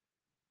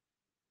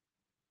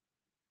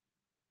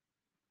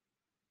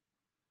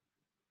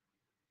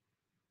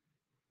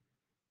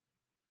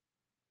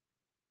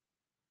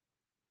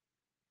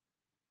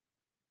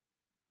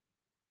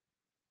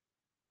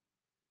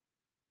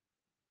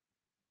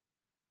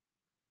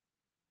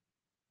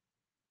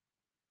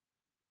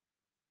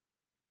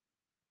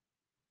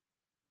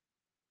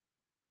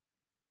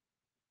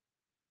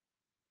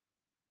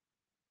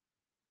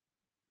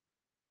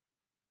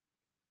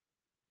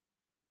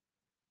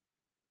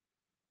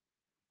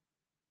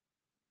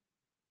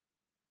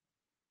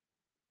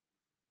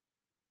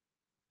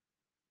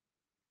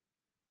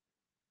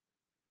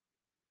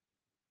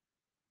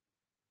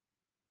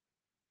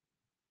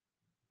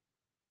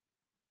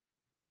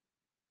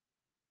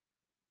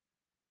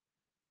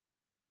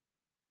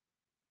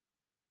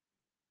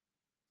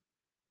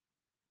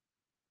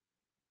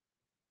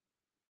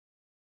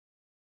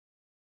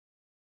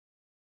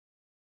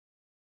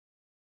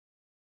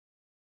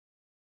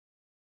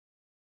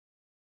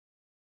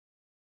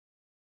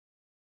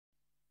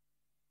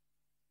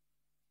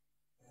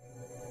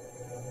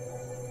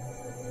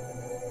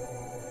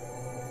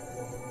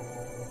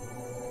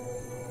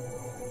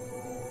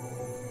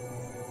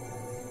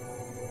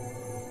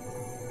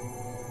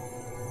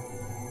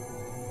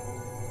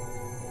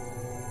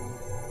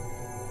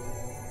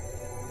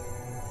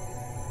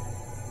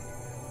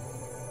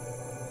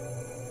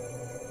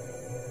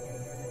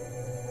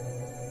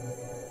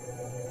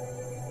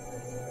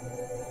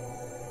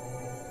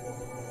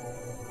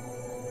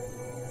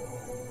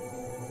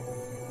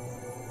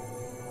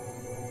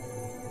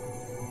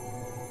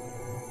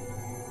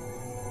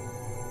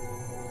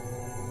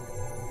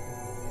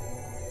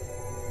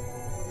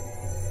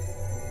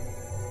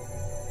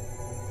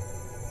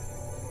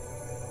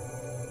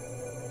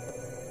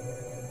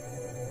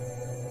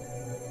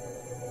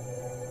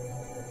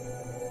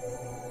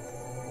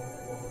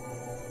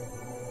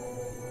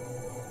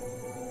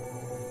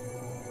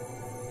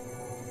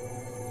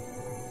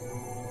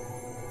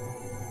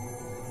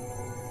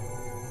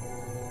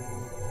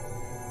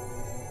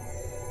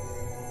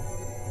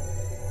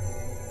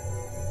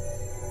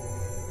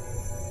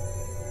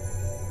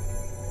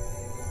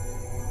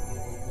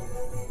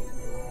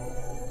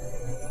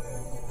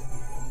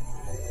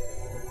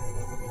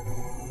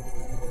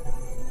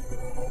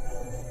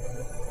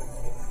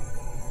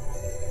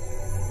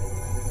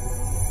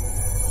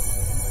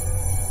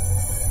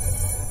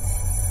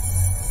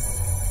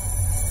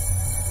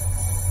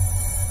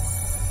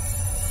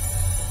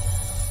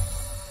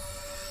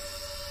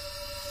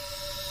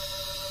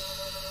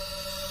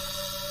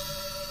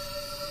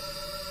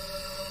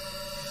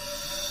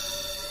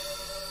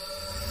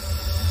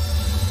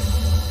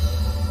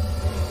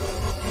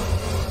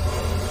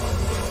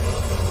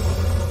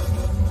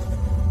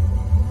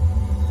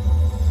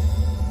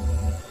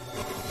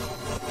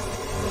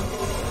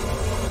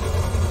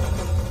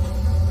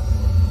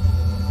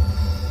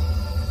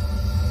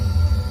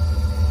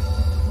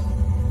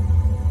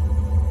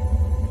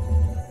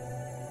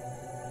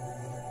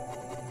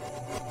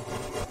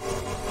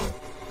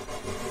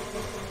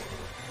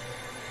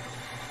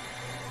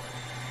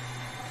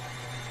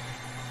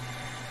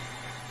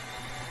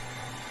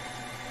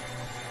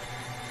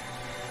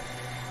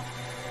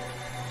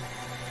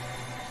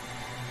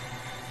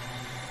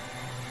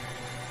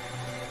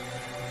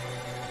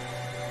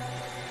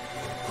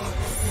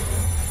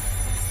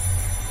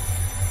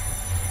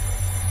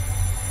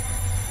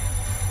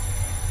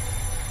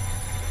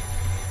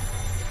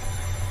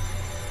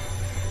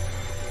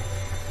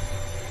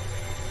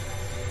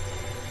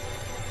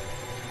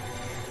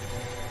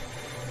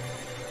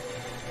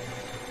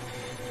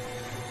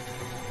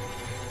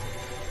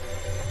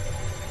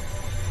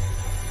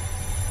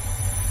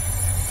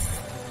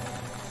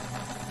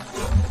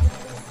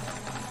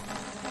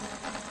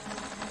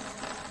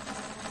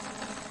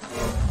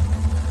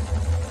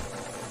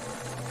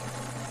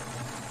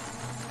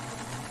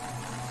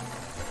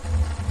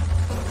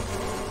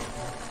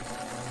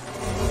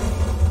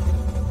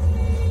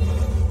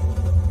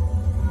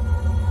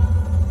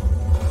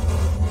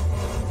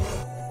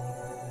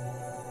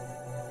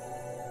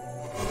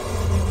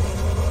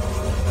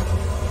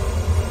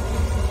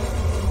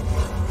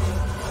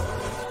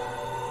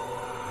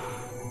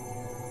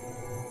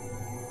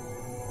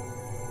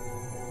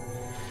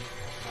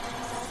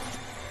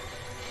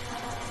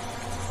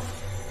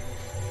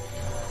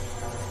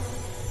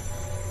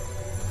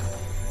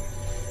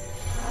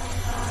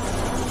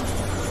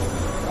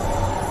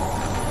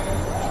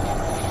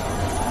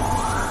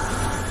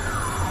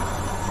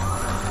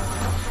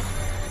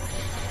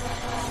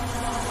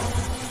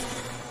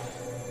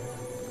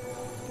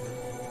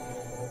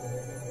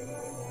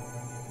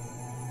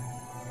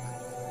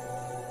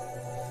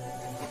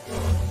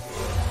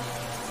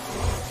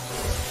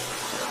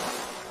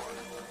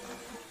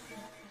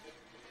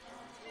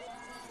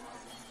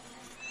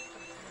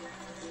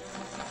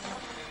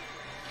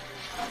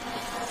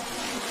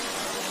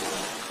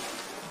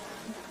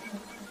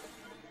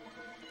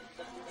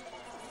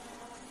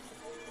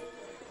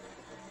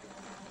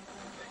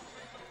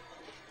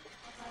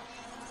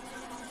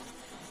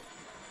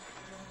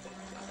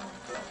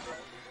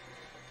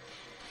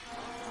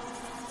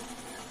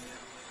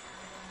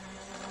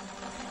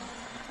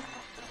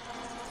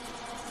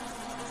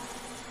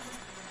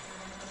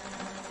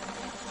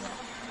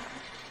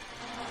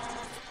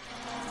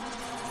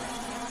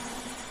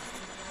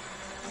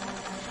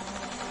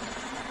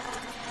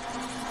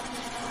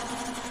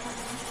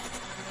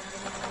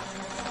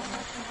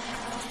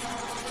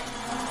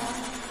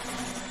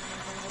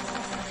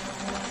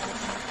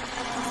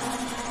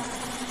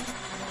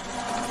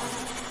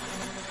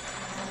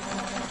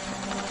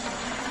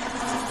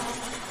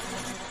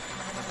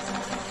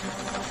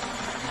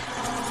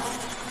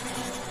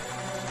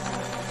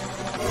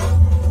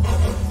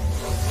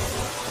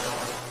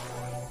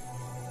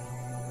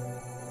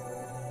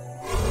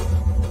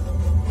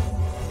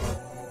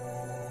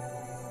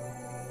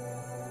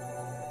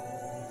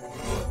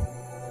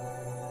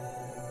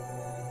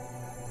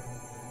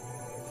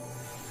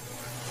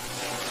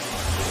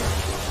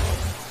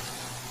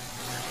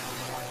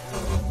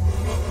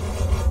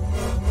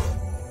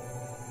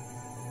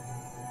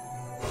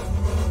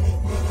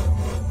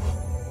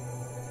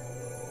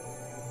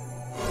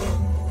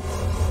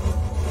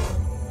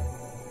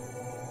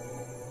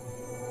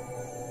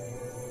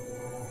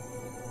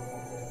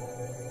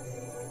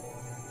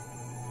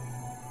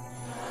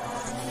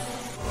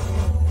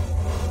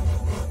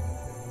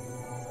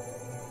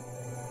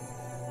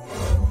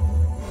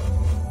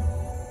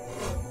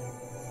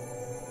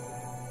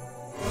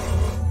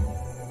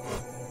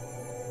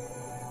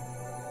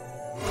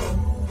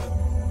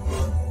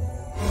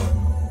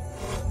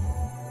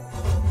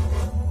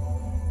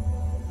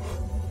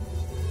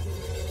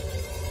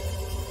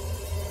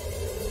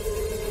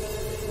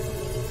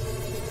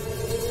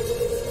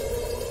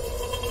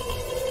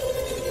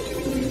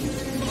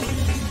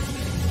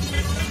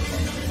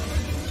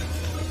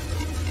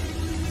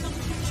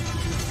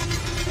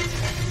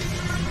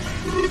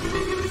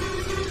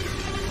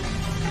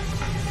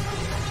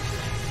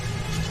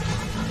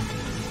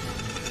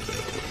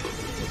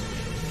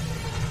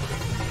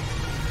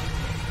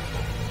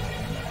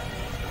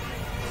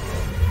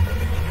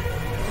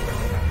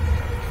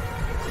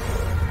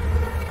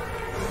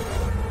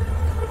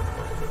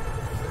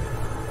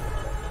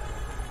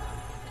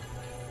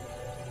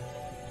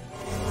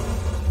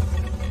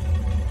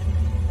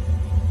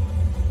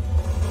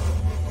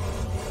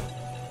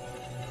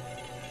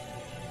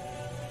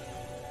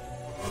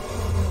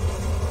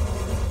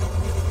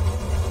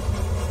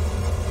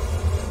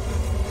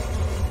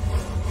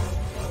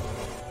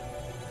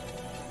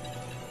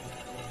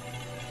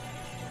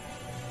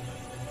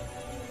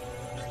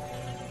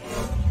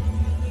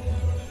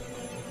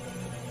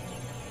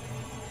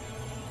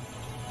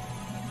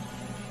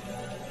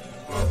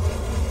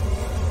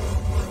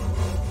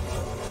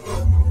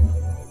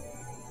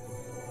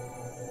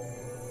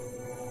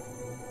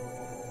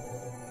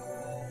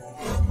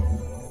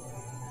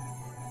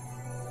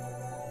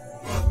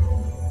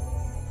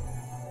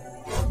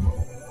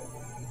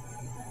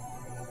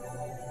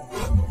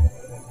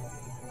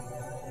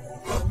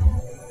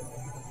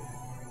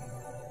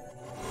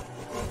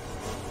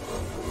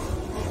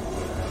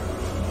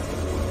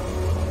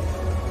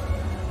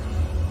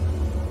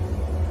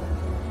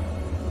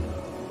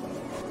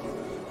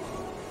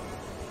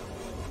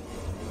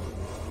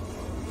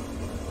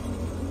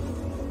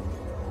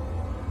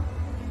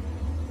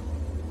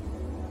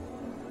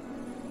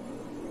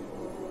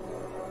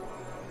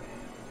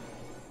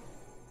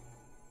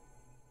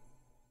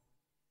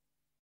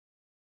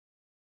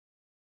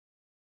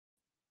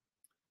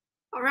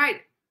 All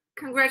right,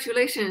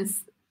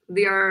 congratulations.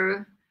 They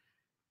are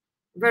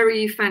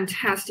very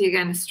fantastic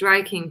and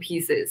striking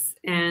pieces,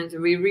 and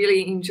we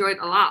really enjoyed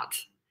a lot.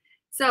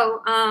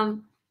 So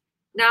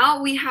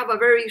now we have a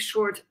very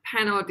short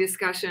panel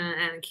discussion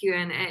and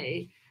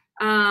Q&A.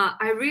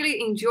 I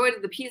really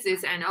enjoyed the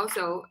pieces, and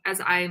also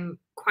as I'm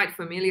quite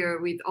familiar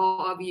with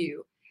all of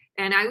you,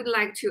 and I would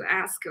like to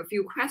ask a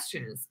few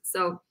questions.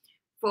 So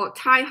for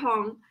Tai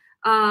Hong,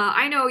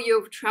 I know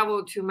you've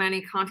traveled to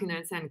many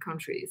continents and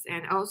countries,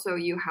 and also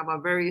you have a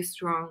very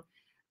strong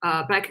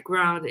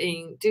background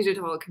in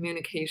digital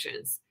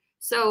communications.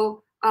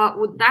 So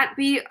would that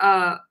be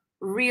a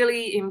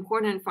really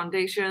important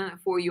foundation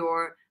for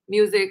your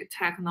music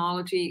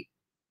technology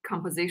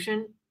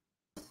composition?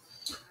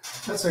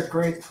 That's a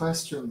great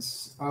question.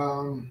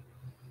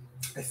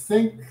 I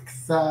think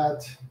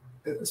that,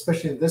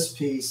 especially in this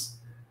piece,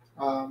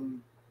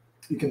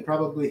 you can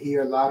probably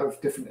hear a lot of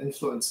different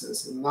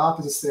influences, and not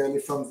necessarily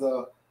from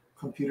the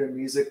computer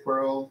music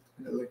world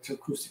and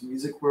electroacoustic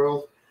music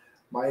world.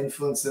 My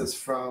influences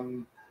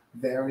from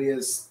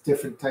various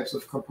different types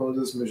of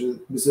composers,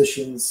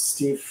 musicians,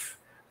 Steve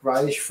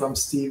Reich from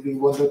Stevie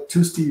Wonder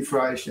to Steve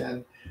Reich,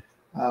 and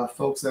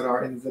folks that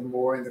are in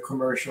the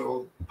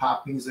commercial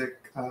pop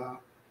music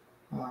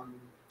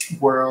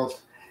world,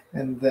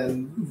 and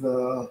then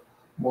the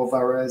more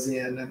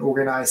Varèsian and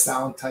organized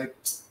sound type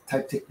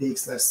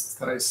techniques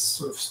that I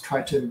sort of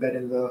try to embed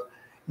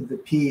in the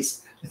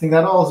piece. I think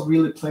that all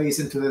really plays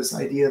into this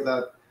idea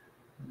that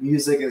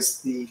music is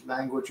the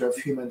language of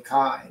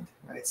humankind,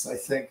 right? So I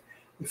think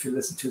if you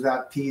listen to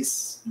that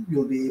piece,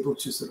 you'll be able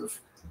to sort of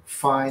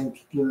find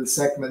little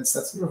segments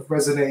that sort of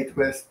resonate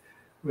with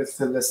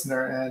the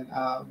listener, and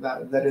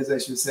that is,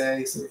 as you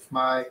say, sort of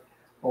my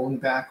own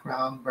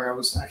background, where I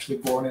was actually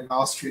born in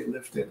Austria,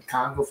 lived in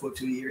Congo for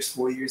 2 years,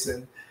 4 years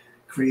in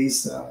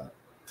Greece,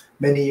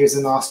 many years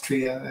in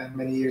Austria, and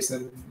many years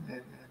in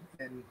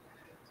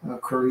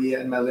Korea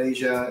and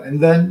Malaysia, and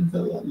then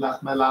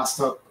my last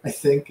stop, I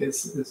think,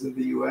 is in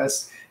the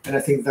US. And I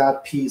think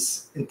that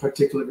piece in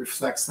particular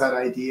reflects that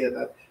idea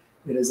that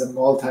it is a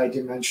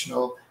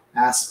multi-dimensional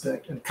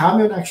aspect. And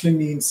Kamion actually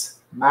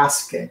means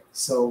masking.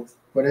 So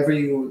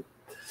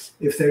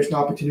if there's an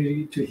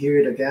opportunity to hear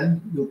it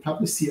again, you'll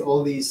probably see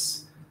all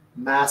these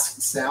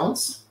masked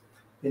sounds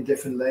in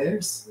different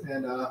layers.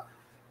 And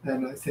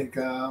I think,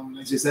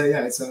 as you say,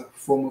 yeah, it's a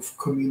form of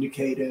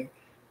communicating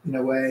in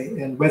a way.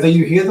 And whether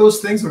you hear those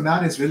things or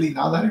not is really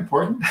not that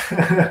important.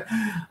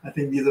 I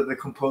think these are the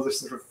composer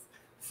sort of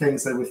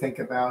things that we think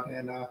about.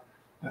 And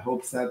I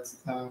hope that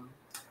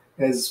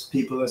as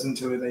people listen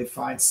to it, they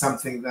find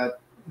something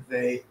that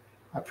they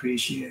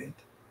appreciate.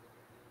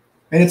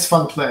 And it's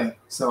fun playing.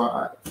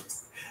 So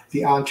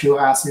the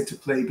Ancho asked me to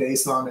play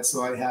bass on it,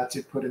 so I had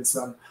to put in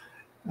some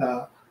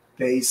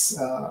bass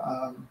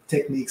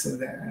techniques in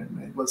there,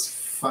 and it was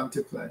fun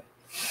to play.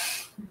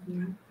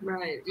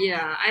 Right.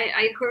 Yeah,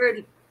 I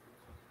heard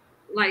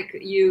like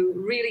you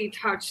really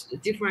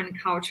touched different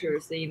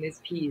cultures in this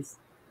piece,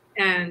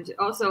 and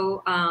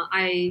also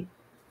I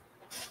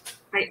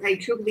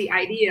took the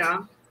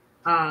idea,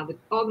 the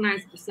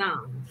organized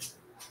sound,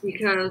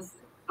 because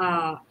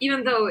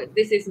even though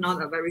this is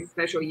not a very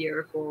special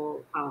year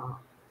for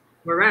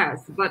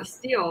Varèse, but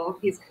still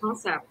his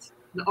concept,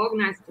 the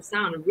organized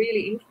sound,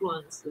 really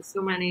influenced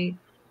so many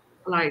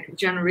like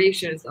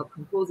generations of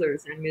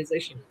composers and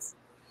musicians.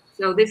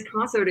 So this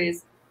concert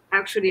is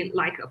actually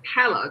like a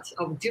palette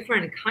of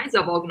different kinds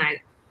of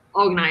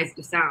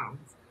organized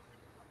sounds.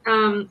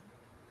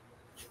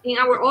 In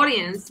our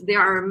audience, there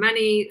are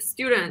many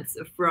students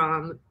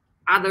from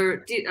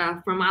other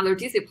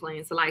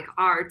disciplines like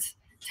art,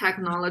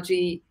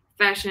 technology,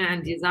 fashion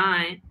and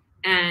design,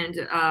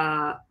 and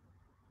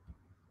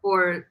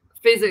or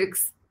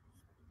physics.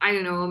 I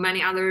don't know,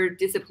 many other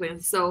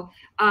disciplines. So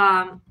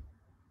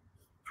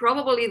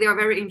probably they are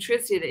very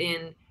interested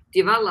in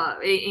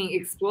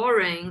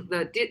exploring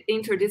the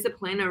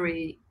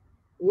interdisciplinary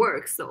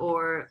works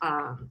or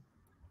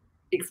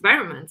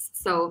experiments.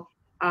 So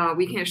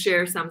we can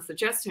share some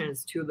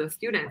suggestions to the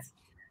students.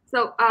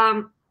 So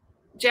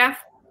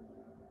Jeff,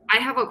 I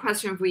have a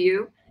question for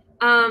you.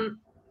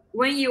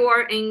 When you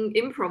are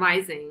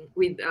improvising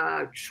with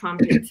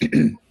trumpet,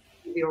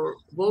 your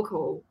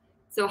vocal,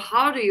 so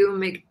how do you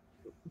make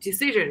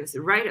decisions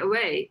right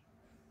away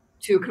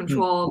to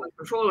control the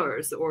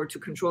controllers or to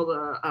control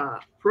the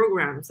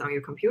programs on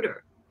your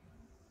computer?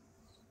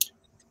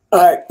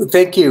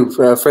 Thank you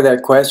for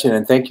that question,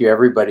 and thank you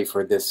everybody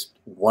for this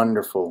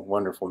wonderful,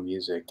 wonderful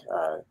music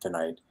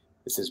tonight.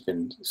 This has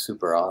been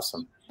super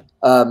awesome.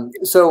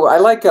 So I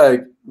like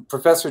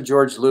Professor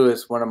George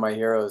Lewis, one of my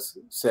heroes,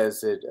 says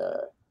that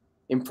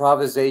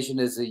improvisation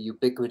is a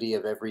ubiquity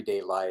of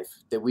everyday life,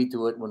 that we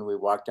do it when we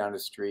walk down the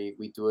street,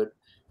 we do it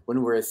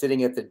when we're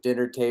sitting at the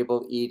dinner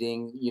table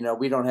eating. You know,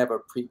 we don't have a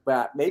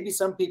maybe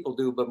some people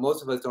do, but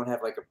most of us don't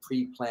have like a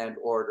pre-planned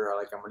order,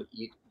 like I'm going to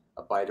eat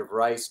a bite of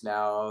rice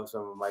now,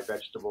 some of my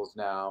vegetables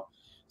now.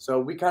 So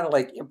we kind of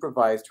like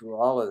improvise through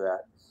all of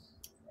that.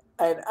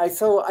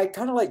 so I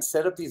kind of like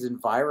set up these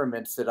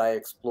environments that I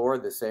explore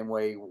the same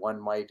way one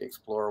might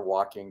explore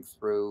walking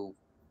through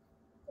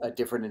a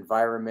different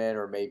environment,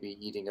 or maybe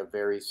eating a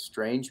very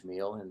strange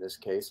meal in this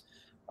case.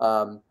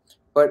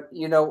 But,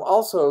 you know,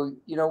 also,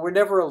 you know, we're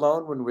never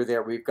alone when we're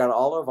there. We've got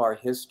all of our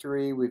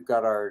history. We've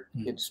got our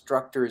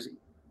instructors'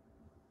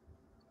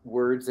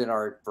 words in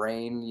our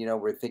brain. You know,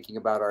 we're thinking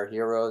about our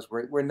heroes.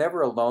 We're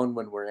never alone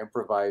when we're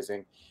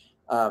improvising,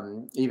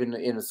 even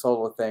in a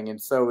solo thing. And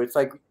so it's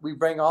like we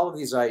bring all of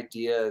these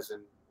ideas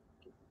and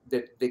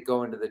that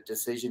go into the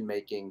decision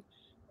making.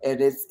 And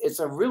it's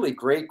a really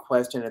great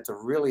question. It's a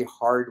really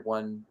hard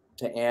one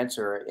to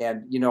answer.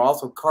 And, you know,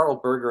 also Carl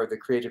Berger of the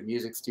Creative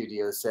Music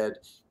Studio said,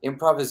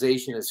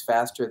 improvisation is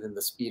faster than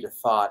the speed of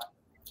thought.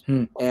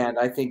 And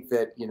I think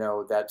that, you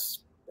know, that's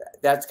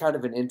kind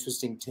of an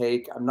interesting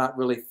take. I'm not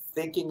really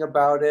thinking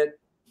about it,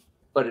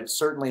 but it's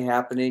certainly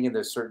happening, and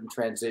there's certain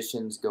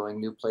transitions, going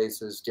new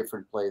places,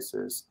 different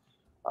places.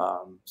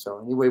 So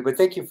anyway, but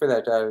thank you for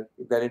that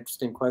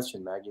interesting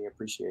question, Maggie. I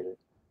appreciate it.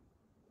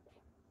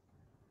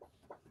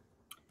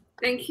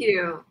 Thank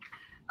you.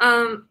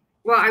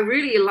 Well, I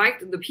really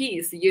liked the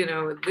piece. You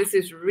know, this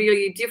is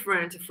really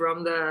different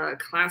from the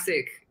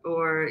classic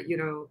or, you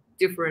know,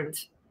 different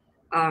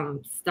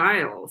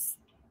styles.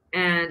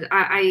 And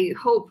I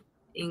hope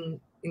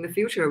in the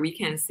future we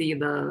can see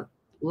the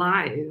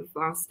live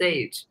on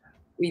stage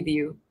with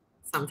you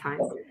sometime.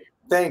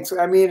 Thanks.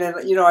 I mean,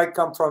 and you know, I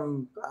come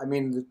from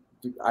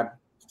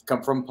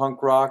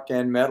punk rock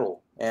and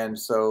metal, and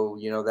so,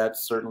 you know, that's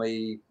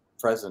certainly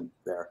present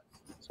there.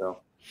 So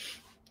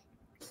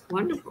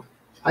wonderful.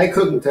 I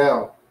couldn't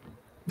tell.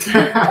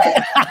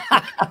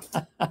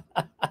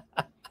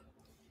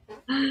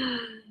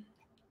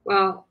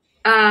 Well,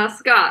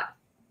 Scott.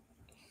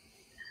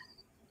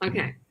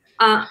 Okay.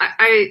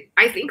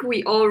 I think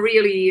we all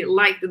really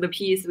liked the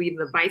piece with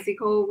the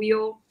bicycle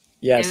wheel.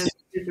 Yes. And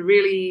it's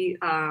really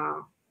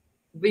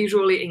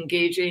visually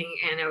engaging,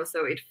 and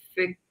also it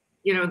fit,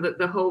 you know,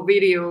 the whole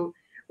video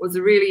was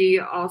really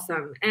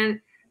awesome.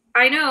 And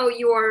I know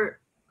you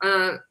are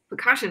a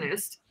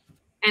percussionist,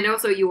 and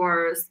also you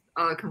are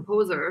a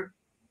composer.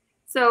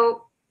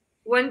 So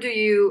when do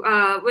you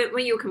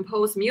when you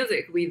compose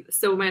music with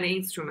so many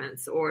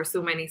instruments or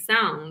so many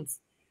sounds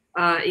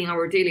in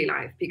our daily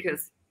life,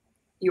 because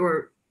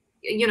you're,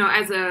 you know,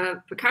 as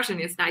a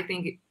percussionist, I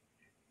think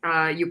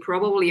you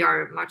probably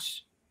are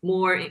much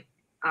more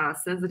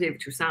sensitive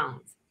to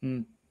sounds.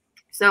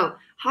 So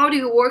how do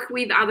you work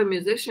with other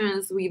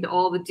musicians with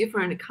all the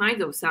different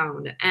kinds of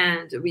sound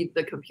and with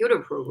the computer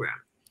program?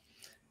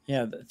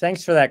 Yeah,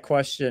 thanks for that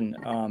question.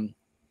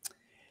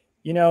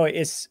 You know,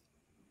 it's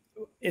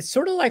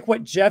sort of like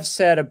what Jeff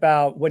said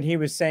about when he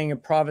was saying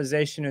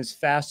improvisation is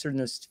faster than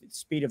the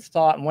speed of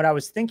thought. And what I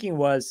was thinking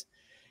was,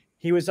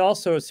 he was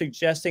also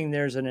suggesting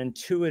there's an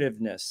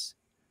intuitiveness,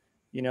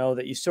 you know,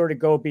 that you sort of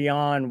go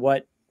beyond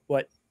what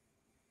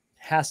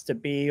has to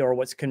be or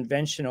what's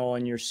conventional,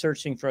 and you're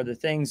searching for other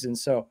things. And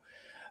so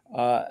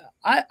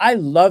I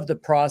love the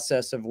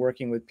process of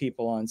working with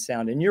people on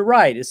sound. And you're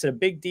right, it's a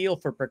big deal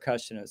for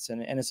percussionists,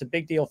 and it's a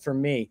big deal for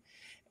me.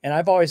 And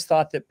I've always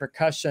thought that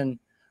percussion,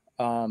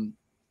 you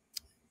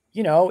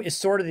know, is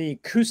sort of the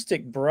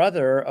acoustic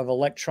brother of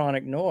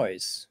electronic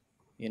noise.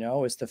 You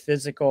know, it's the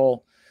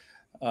physical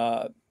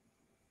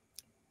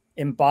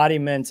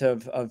embodiment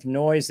of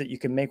noise that you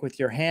can make with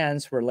your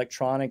hands, where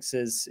electronics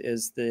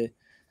is the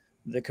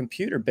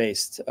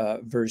computer-based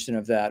version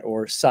of that,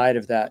 or side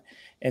of that.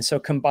 And so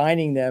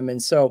combining them,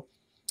 and so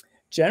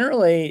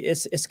generally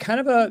it's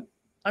kind of a,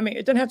 I mean,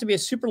 it doesn't have to be a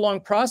super long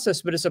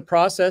process, but it's a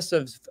process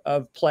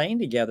of playing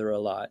together a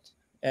lot.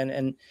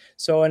 And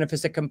so, and if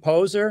it's a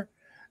composer,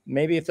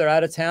 maybe if they're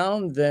out of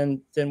town,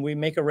 then we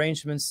make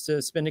arrangements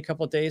to spend a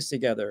couple of days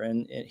together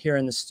and here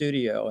in the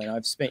studio. And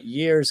I've spent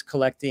years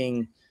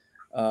collecting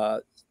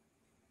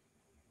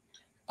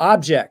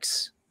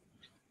objects,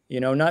 you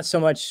know, not so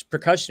much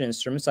percussion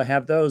instruments. I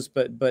have those,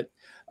 but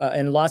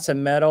and lots of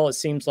metal. It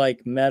seems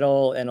like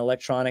metal and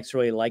electronics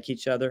really like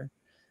each other.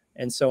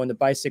 And so, in the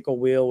bicycle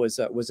wheel was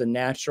a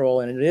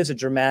natural, and it is a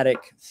dramatic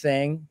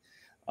thing,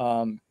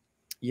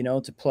 you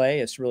know, to play.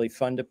 It's really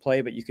fun to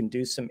play, but you can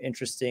do some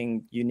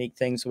interesting, unique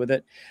things with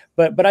it.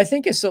 But I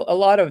think it's a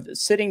lot of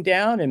sitting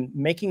down and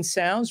making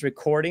sounds,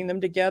 recording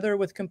them together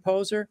with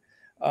composer,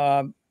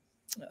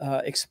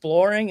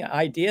 exploring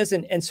ideas,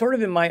 and sort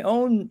of in my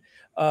own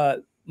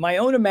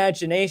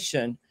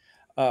imagination.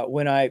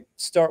 When I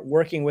start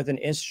working with an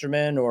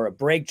instrument or a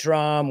brake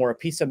drum or a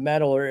piece of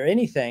metal or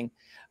anything,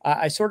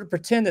 I sort of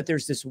pretend that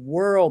there's this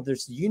world,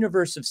 there's the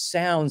universe of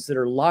sounds that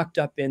are locked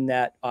up in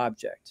that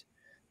object,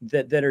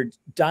 that are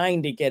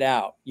dying to get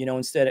out. You know,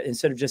 instead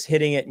of just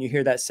hitting it and you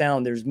hear that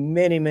sound, there's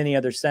many, many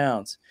other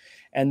sounds,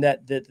 and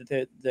that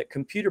the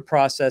computer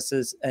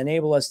processes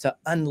enable us to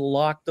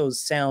unlock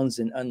those sounds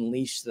and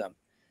unleash them.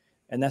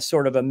 And that's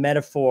sort of a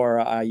metaphor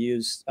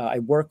I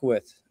work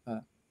with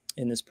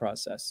in this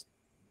process.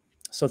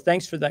 So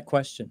thanks for that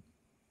question.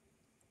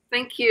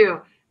 Thank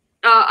you.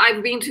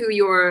 I've been to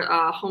your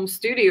home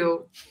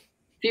studio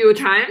a few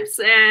times,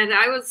 and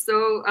I was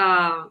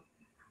so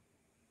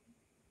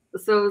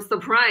so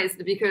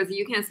surprised because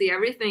you can see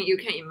everything you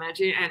can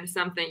imagine and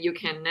something you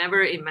can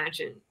never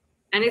imagine.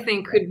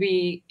 Anything could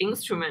be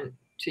instrument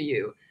to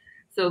you.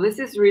 So this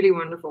is really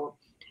wonderful.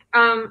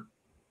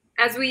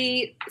 As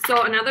we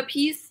saw another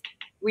piece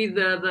with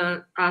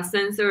the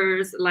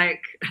sensors,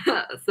 like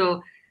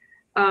so,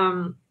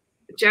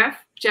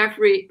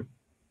 Jeffrey,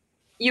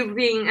 you've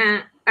been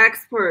an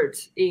expert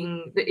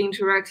in the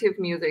interactive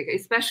music,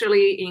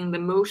 especially in the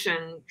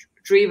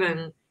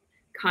motion-driven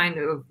kind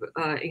of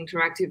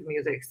interactive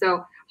music.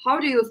 So how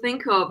do you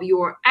think of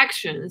your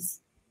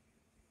actions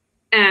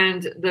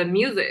and the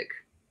music,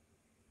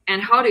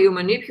 and how do you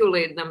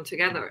manipulate them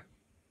together?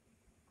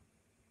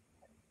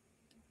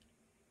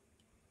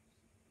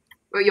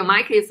 Well, your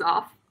mic is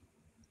off.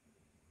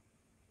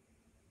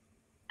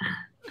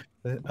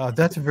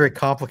 That's a very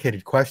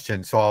complicated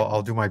question, so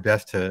I'll do my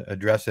best to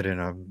address it in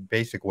a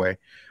basic way.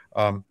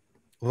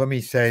 Let me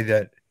say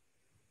that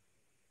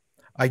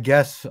I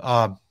guess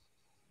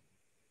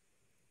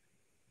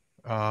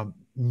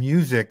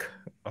music,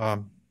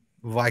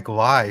 like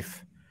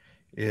life,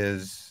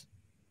 is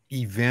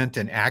event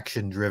and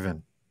action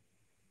driven,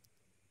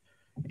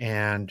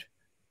 and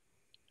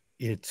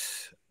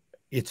it's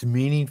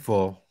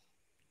meaningful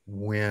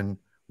when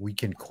we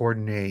can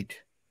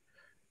coordinate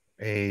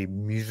a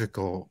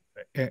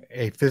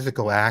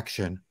physical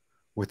action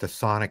with a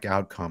sonic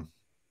outcome.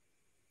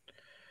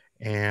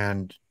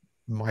 And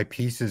my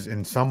pieces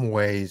in some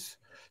ways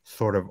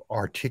sort of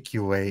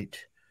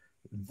articulate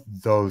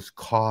those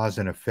cause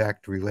and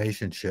effect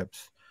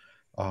relationships,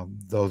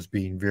 those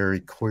being very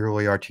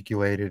clearly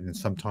articulated and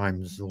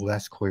sometimes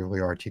less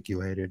clearly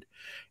articulated,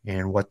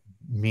 and what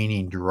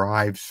meaning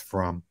derives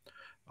from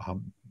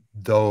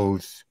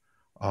those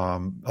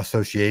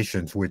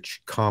associations,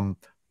 which come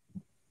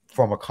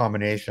from a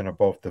combination of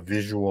both the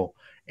visual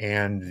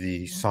and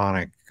the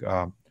sonic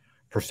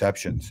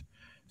perceptions.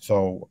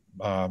 So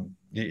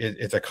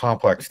it's a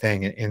complex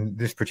thing. In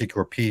this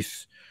particular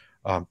piece,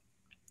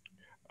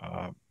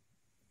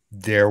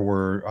 there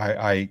were,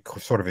 I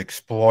sort of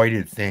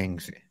exploited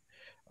things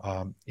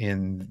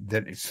in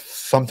that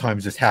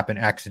sometimes this happened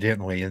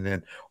accidentally, and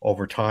then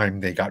over time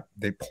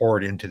they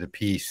poured into the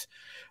piece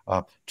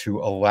to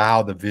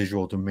allow the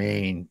visual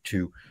domain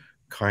to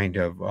kind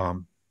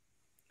of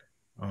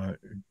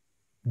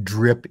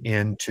drip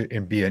into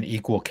and be an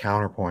equal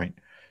counterpoint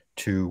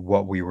to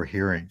what we were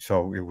hearing.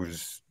 So it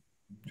was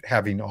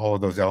having all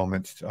of those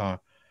elements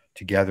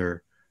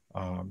together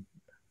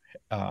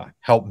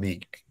helped me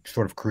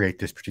sort of create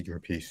this particular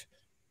piece.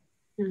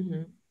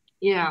 Mm-hmm.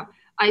 Yeah,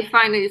 I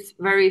find it's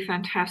very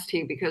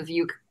fantastic because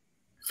you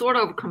sort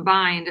of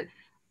combined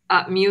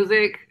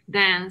music,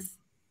 dance,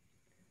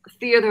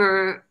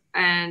 theater,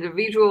 and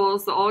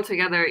visuals all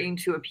together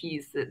into a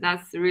piece.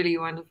 That's really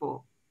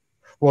wonderful.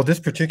 Well, this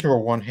particular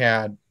one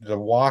had the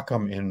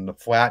Wacom in the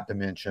flat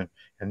dimension,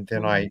 and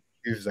then I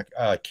used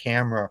a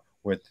camera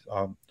with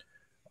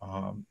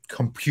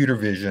computer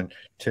vision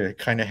to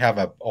kind of have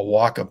a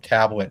Wacom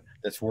tablet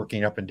that's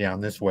working up and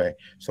down this way,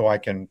 so I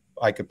could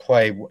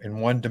play in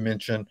one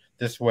dimension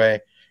this way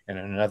and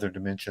in another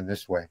dimension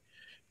this way,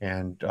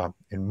 and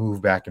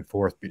move back and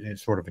forth,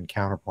 sort of in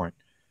counterpoint.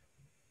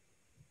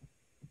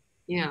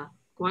 Yeah,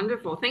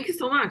 wonderful. Thank you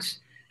so much.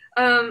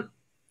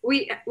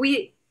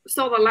 We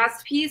saw the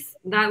last piece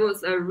that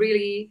was a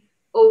really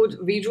old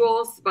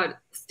visuals, but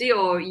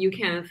still you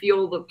can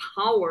feel the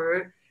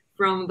power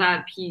from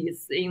that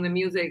piece in the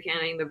music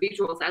and in the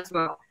visuals as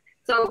well.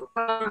 So,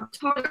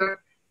 Toder,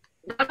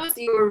 that was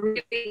your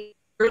really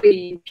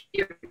early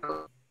period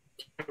of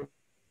time.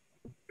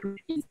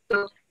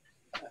 So,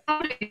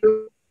 how do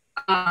you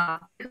think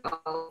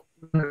about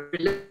the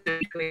relation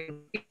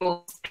between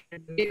visuals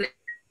and music?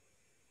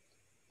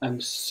 I'm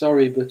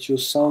sorry, but your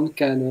sound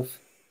kind of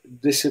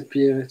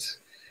disappeared.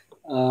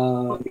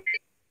 I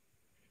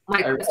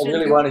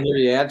really want to hear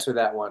you answer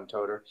that one,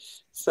 Toder.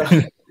 So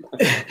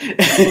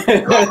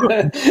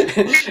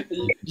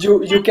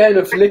you kind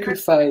of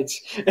liquefied.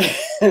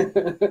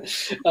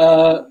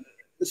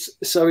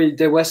 Sorry,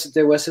 there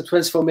was a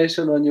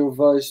transformation on your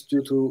voice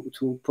due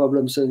to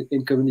problems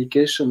in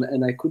communication,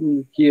 and I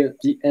couldn't hear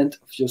the end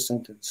of your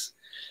sentence.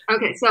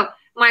 Okay, so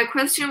my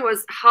question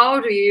was, how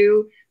do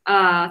you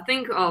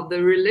think of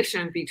the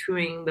relation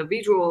between the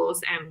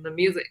visuals and the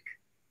music?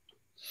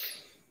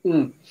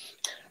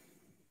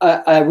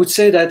 I would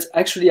say that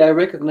actually I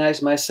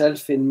recognize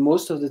myself in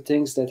most of the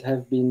things that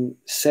have been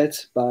said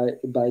by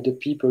the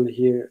people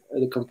here,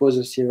 the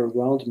composers here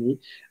around me,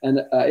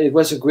 and it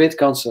was a great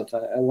concert.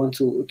 I want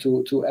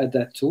to add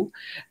that too.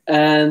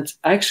 And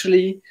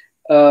actually,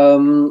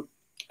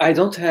 I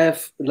don't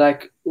have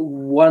like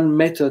one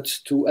method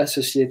to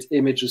associate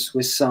images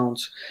with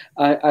sounds.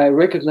 I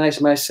recognize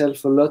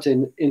myself a lot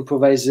in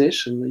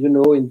improvisation. You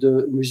know, in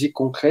the musique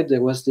concrète,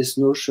 there was this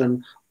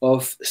notion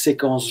of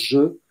séquence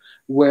jeu,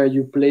 where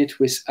you played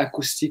with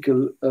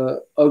acoustical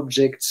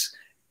objects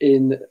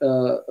in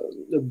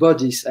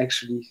bodies,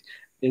 actually,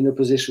 in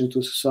opposition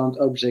to sound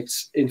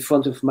objects in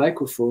front of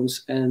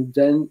microphones, and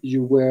then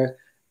you were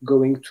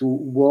going to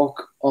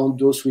work on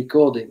those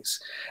recordings.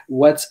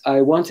 What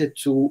I wanted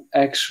to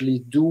actually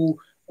do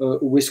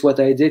with what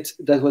I did,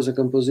 that was a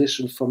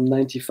composition from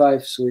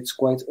 '95, so it's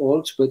quite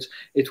old, but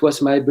it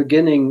was my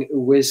beginning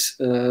with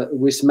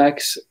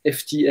Max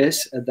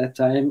FTS at that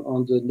time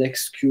on the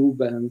Next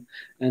Cube and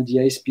the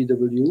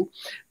ASPW.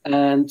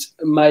 And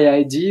my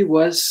idea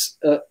was,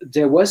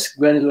 there was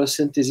granular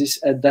synthesis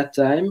at that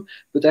time,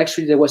 but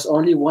actually there was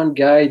only one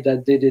guy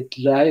that did it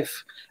live,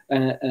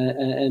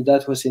 and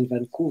that was in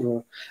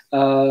Vancouver.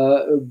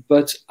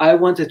 But I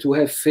wanted to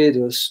have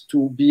faders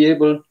to be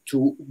able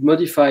to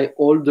modify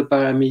all the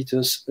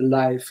parameters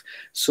live.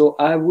 So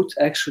I would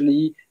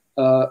actually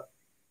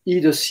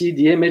either see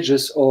the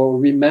images or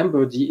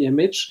remember the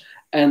image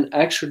and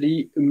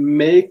actually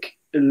make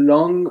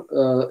long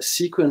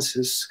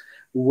sequences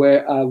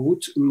where I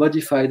would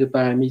modify the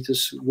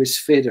parameters with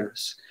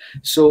faders.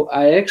 So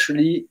I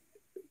actually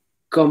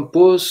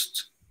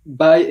composed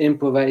by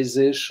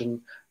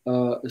improvisation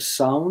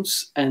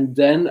sounds, and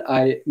then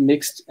I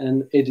mixed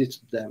and edited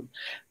them.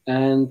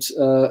 And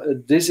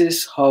this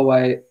is how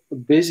I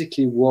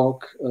basically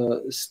work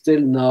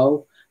still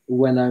now.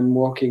 When I'm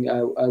working,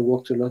 I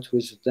worked a lot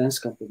with a dance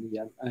company.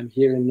 I'm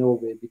here in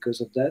Norway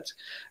because of that.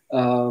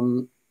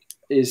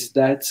 Is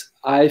that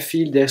I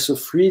feel there's a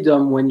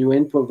freedom when you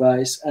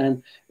improvise,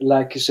 and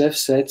like Jeff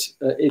said,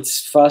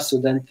 it's faster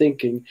than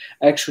thinking.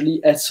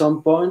 Actually, at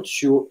some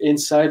point, you're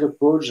inside a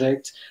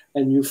project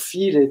and you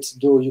feel it,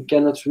 though you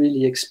cannot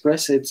really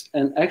express it.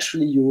 And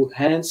actually, your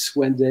hands,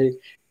 when they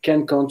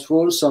can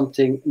control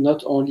something,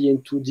 not only in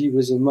 2D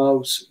with a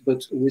mouse,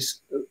 but with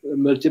a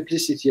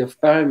multiplicity of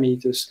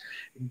parameters,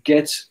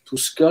 get to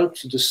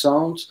sculpt the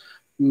sound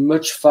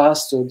much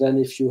faster than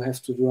if you have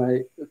to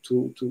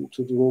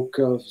draw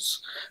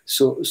curves.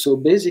 So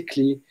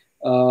basically,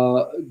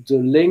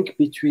 the link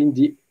between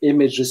the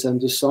images and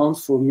the sound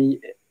for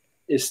me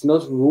is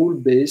not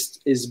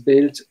rule-based, is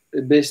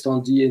based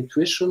on the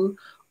intuition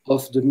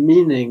of the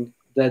meaning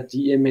that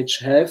the image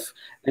have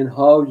and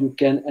how you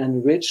can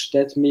enrich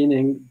that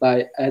meaning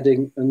by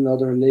adding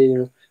another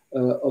layer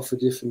of a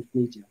different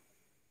medium.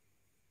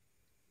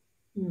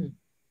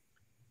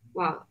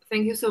 Wow,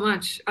 thank you so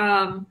much.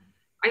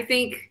 I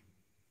think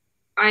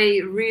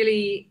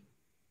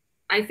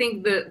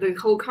the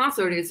whole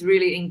concert is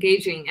really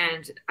engaging,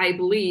 and I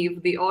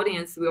believe the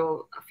audience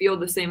will feel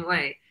the same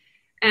way.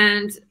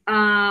 And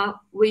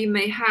we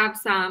may have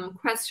some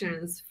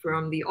questions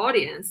from the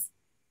audience,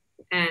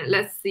 and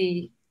let's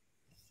see.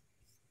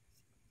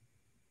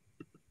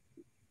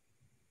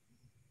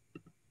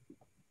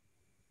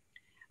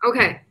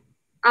 Okay,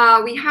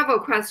 we have a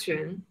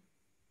question.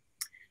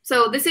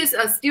 So this is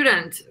a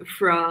student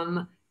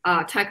from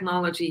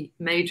technology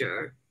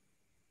major,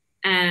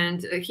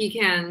 and he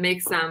can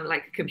make some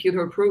like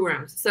computer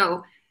programs.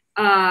 So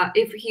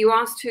if he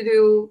wants to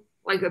do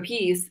like a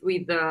piece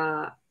with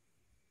the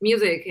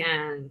music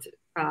and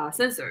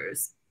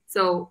sensors,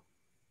 so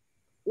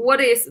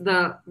what is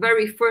the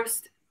very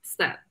first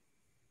step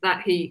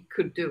that he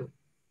could do?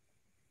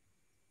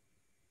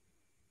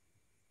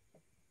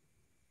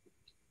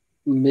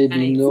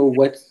 Maybe know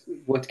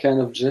what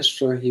kind of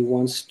gesture he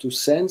wants to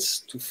sense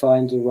to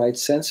find the right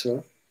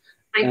sensor.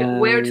 Like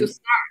where to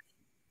start?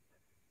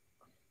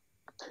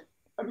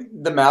 I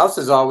mean, the mouse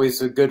is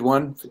always a good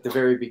one at the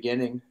very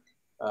beginning.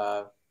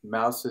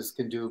 Mouses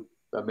can do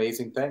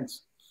amazing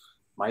things.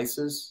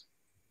 Mices.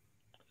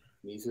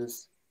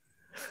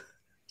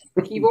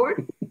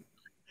 Keyboard?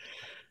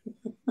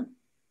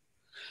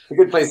 A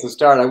good place to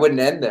start. I wouldn't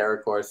end there,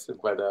 of course,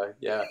 but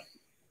yeah.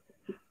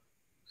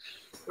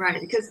 Right,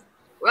 because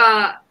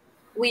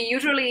we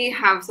usually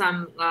have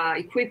some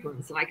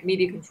equipment like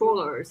MIDI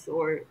controllers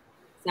or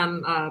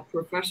some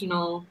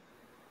professional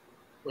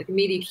like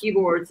MIDI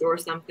keyboards or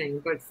something,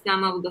 but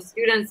some of the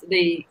students,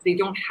 they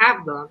don't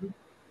have them.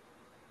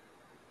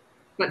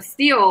 But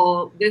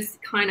still, this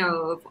kind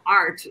of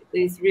art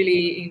is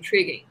really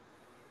intriguing.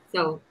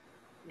 So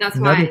that's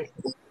why.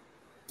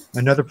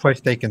 Another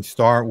place they can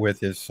start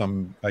with is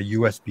some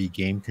USB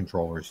game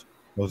controllers.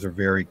 Those are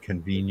very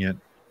convenient.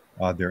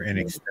 They're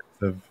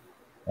inexpensive.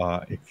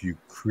 If you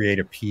create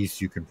a piece,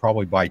 you can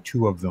probably buy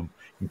 2 of them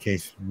in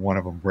case one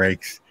of them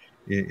breaks.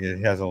 It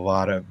has a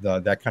lot of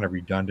that kind of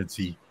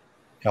redundancy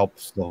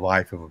helps the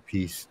life of a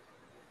piece.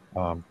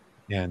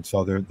 And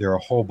so there are a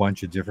whole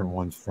bunch of different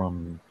ones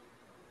from,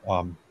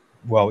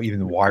 well, even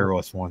the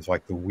wireless ones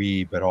like the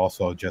Wii, but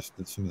also just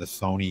some of the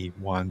Sony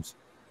ones.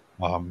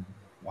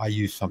 I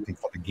use something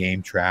called the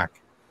Game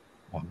Track,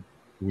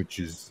 which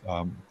is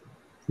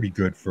pretty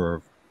good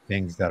for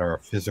things that are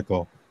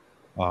physical.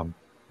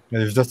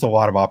 There's just a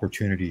lot of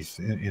opportunities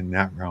in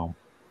that realm.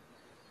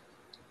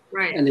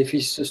 Right. And if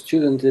he's a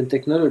student in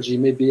technology,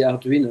 maybe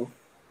Arduino.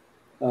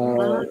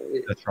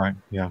 That's right.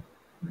 Yeah.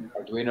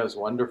 Arduino is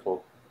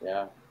wonderful.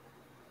 Yeah.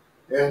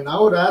 And I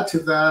would add to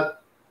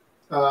that,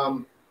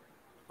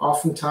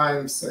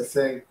 oftentimes I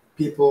think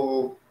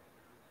people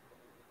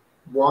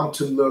want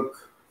to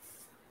look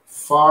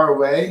far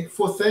away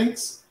for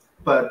things,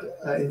 but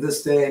in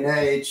this day and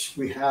age,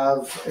 we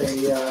have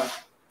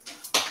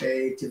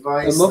a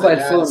device, a mobile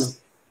phone.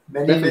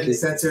 Many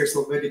sensors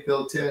already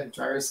built in,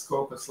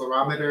 gyroscope,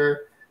 accelerometer.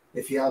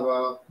 If you have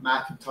a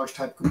Macintosh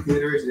type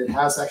computer, it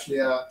has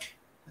actually I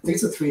think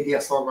it's a 3D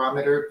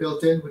accelerometer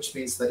built in, which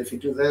means that if you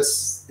do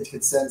this, it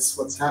can sense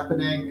what's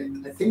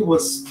happening. I think it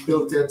was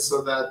built in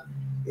so that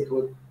it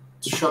would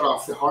shut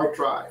off the hard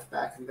drive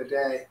back in the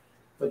day.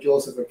 But you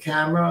also have a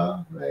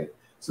camera, right?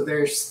 So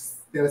there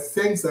are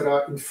things that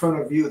are in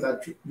front of you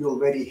that you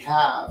already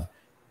have.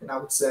 And I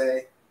would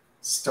say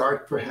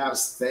start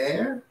perhaps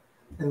there.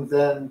 And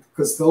then,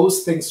 because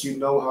those things you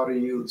know how to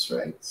use,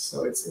 right?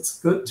 So it's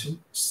good to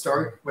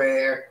start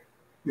where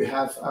you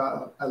have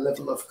a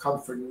level of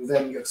comfort, and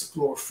then you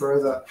explore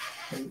further.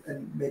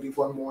 And maybe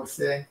one more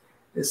thing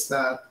is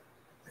that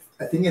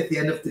I think at the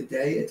end of the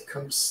day, it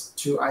comes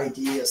to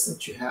ideas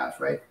that you have,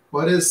 right?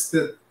 What is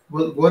it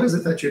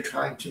that you're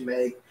trying to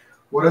make?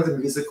 What are the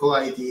musical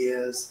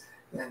ideas?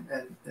 And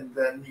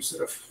then you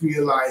sort of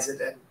realize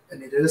it.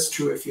 And it is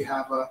true, if you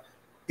have a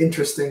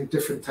interesting,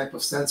 different type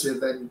of sensor,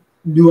 then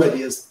new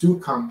ideas do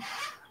come,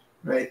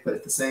 right? But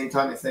at the same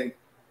time, I think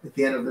at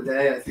the end of the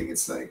day, I think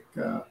it's like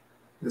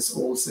this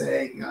old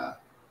saying,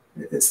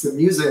 it's the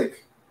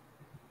music.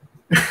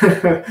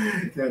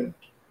 And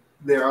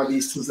there are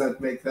these tools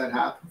that make that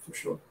happen for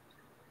sure.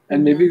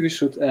 And maybe we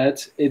should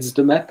add, it's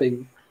the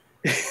mapping.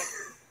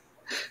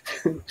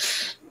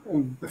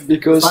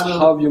 Because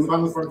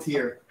final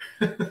frontier.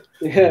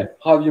 Yeah,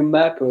 how you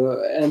map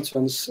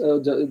entrance,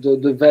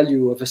 the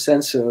value of a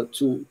sensor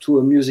to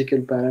a musical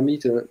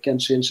parameter can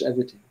change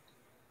everything.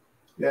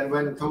 Yeah, and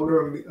when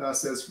Todor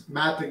says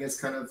mapping, is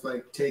kind of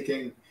like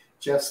taking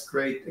Jeff's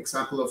great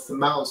example of the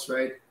mouse,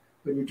 right?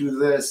 When you do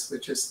this,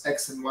 which is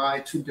X and Y,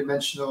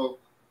 two-dimensional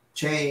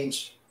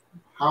change,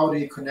 how do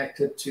you connect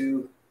it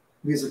to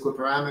musical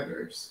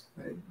parameters?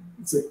 Right?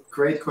 It's a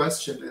great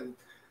question, and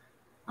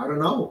I don't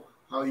know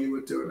how you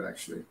would do it,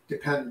 actually.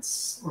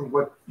 Depends on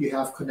what you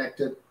have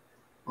connected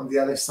on the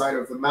other side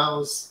of the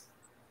mouse,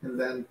 and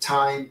then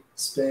time,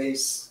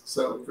 space,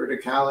 so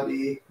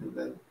verticality, and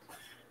then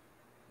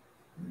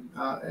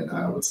and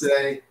I would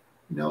say,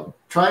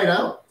 try it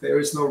out. There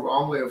is no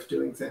wrong way of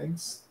doing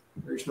things.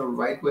 There's no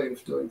right way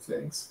of doing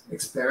things.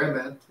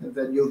 Experiment, and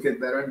then you'll get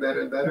better and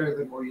better and better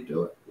the more you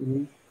do it.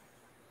 Mm-hmm.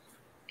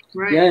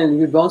 Right. Yeah, and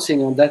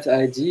rebouncing on that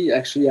idea,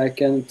 actually, I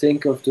can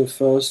think of the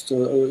first of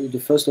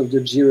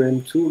the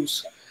GRM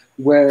tools,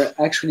 where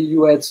actually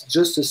you had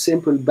just a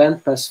simple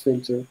bandpass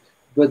filter,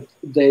 but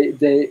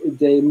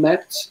they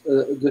mapped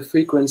the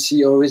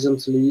frequency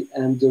horizontally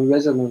and the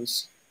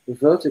resonance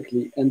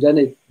vertically, and then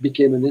it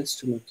became an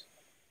instrument.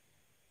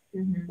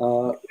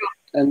 Mm-hmm.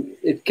 And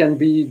it can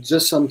be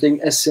just something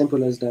as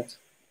simple as that.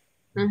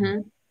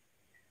 Mm-hmm.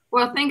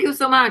 Well, thank you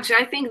so much.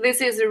 I think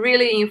this is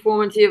really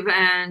informative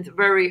and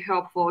very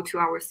helpful to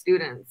our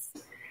students.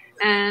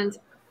 And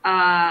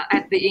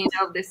at the end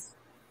of this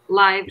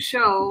live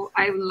show,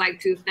 I would like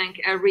to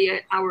thank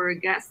our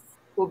guests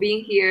for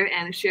being here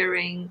and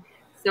sharing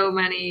so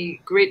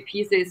many great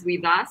pieces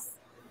with us,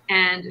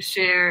 and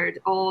shared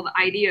all the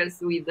ideas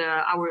with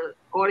our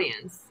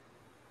audience.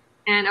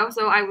 And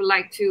also, I would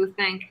like to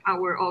thank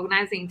our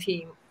organizing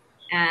team.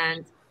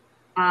 And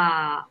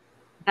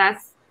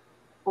that's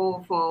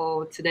all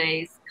for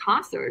today's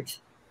concert.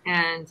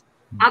 And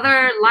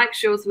other live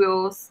shows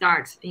will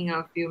start in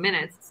a few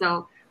minutes.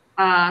 So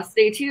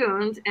stay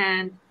tuned,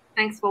 and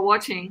thanks for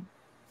watching.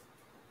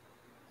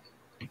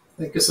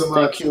 Thank you so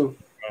much. Thank you.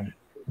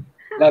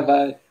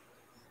 Bye-bye.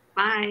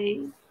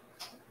 Bye.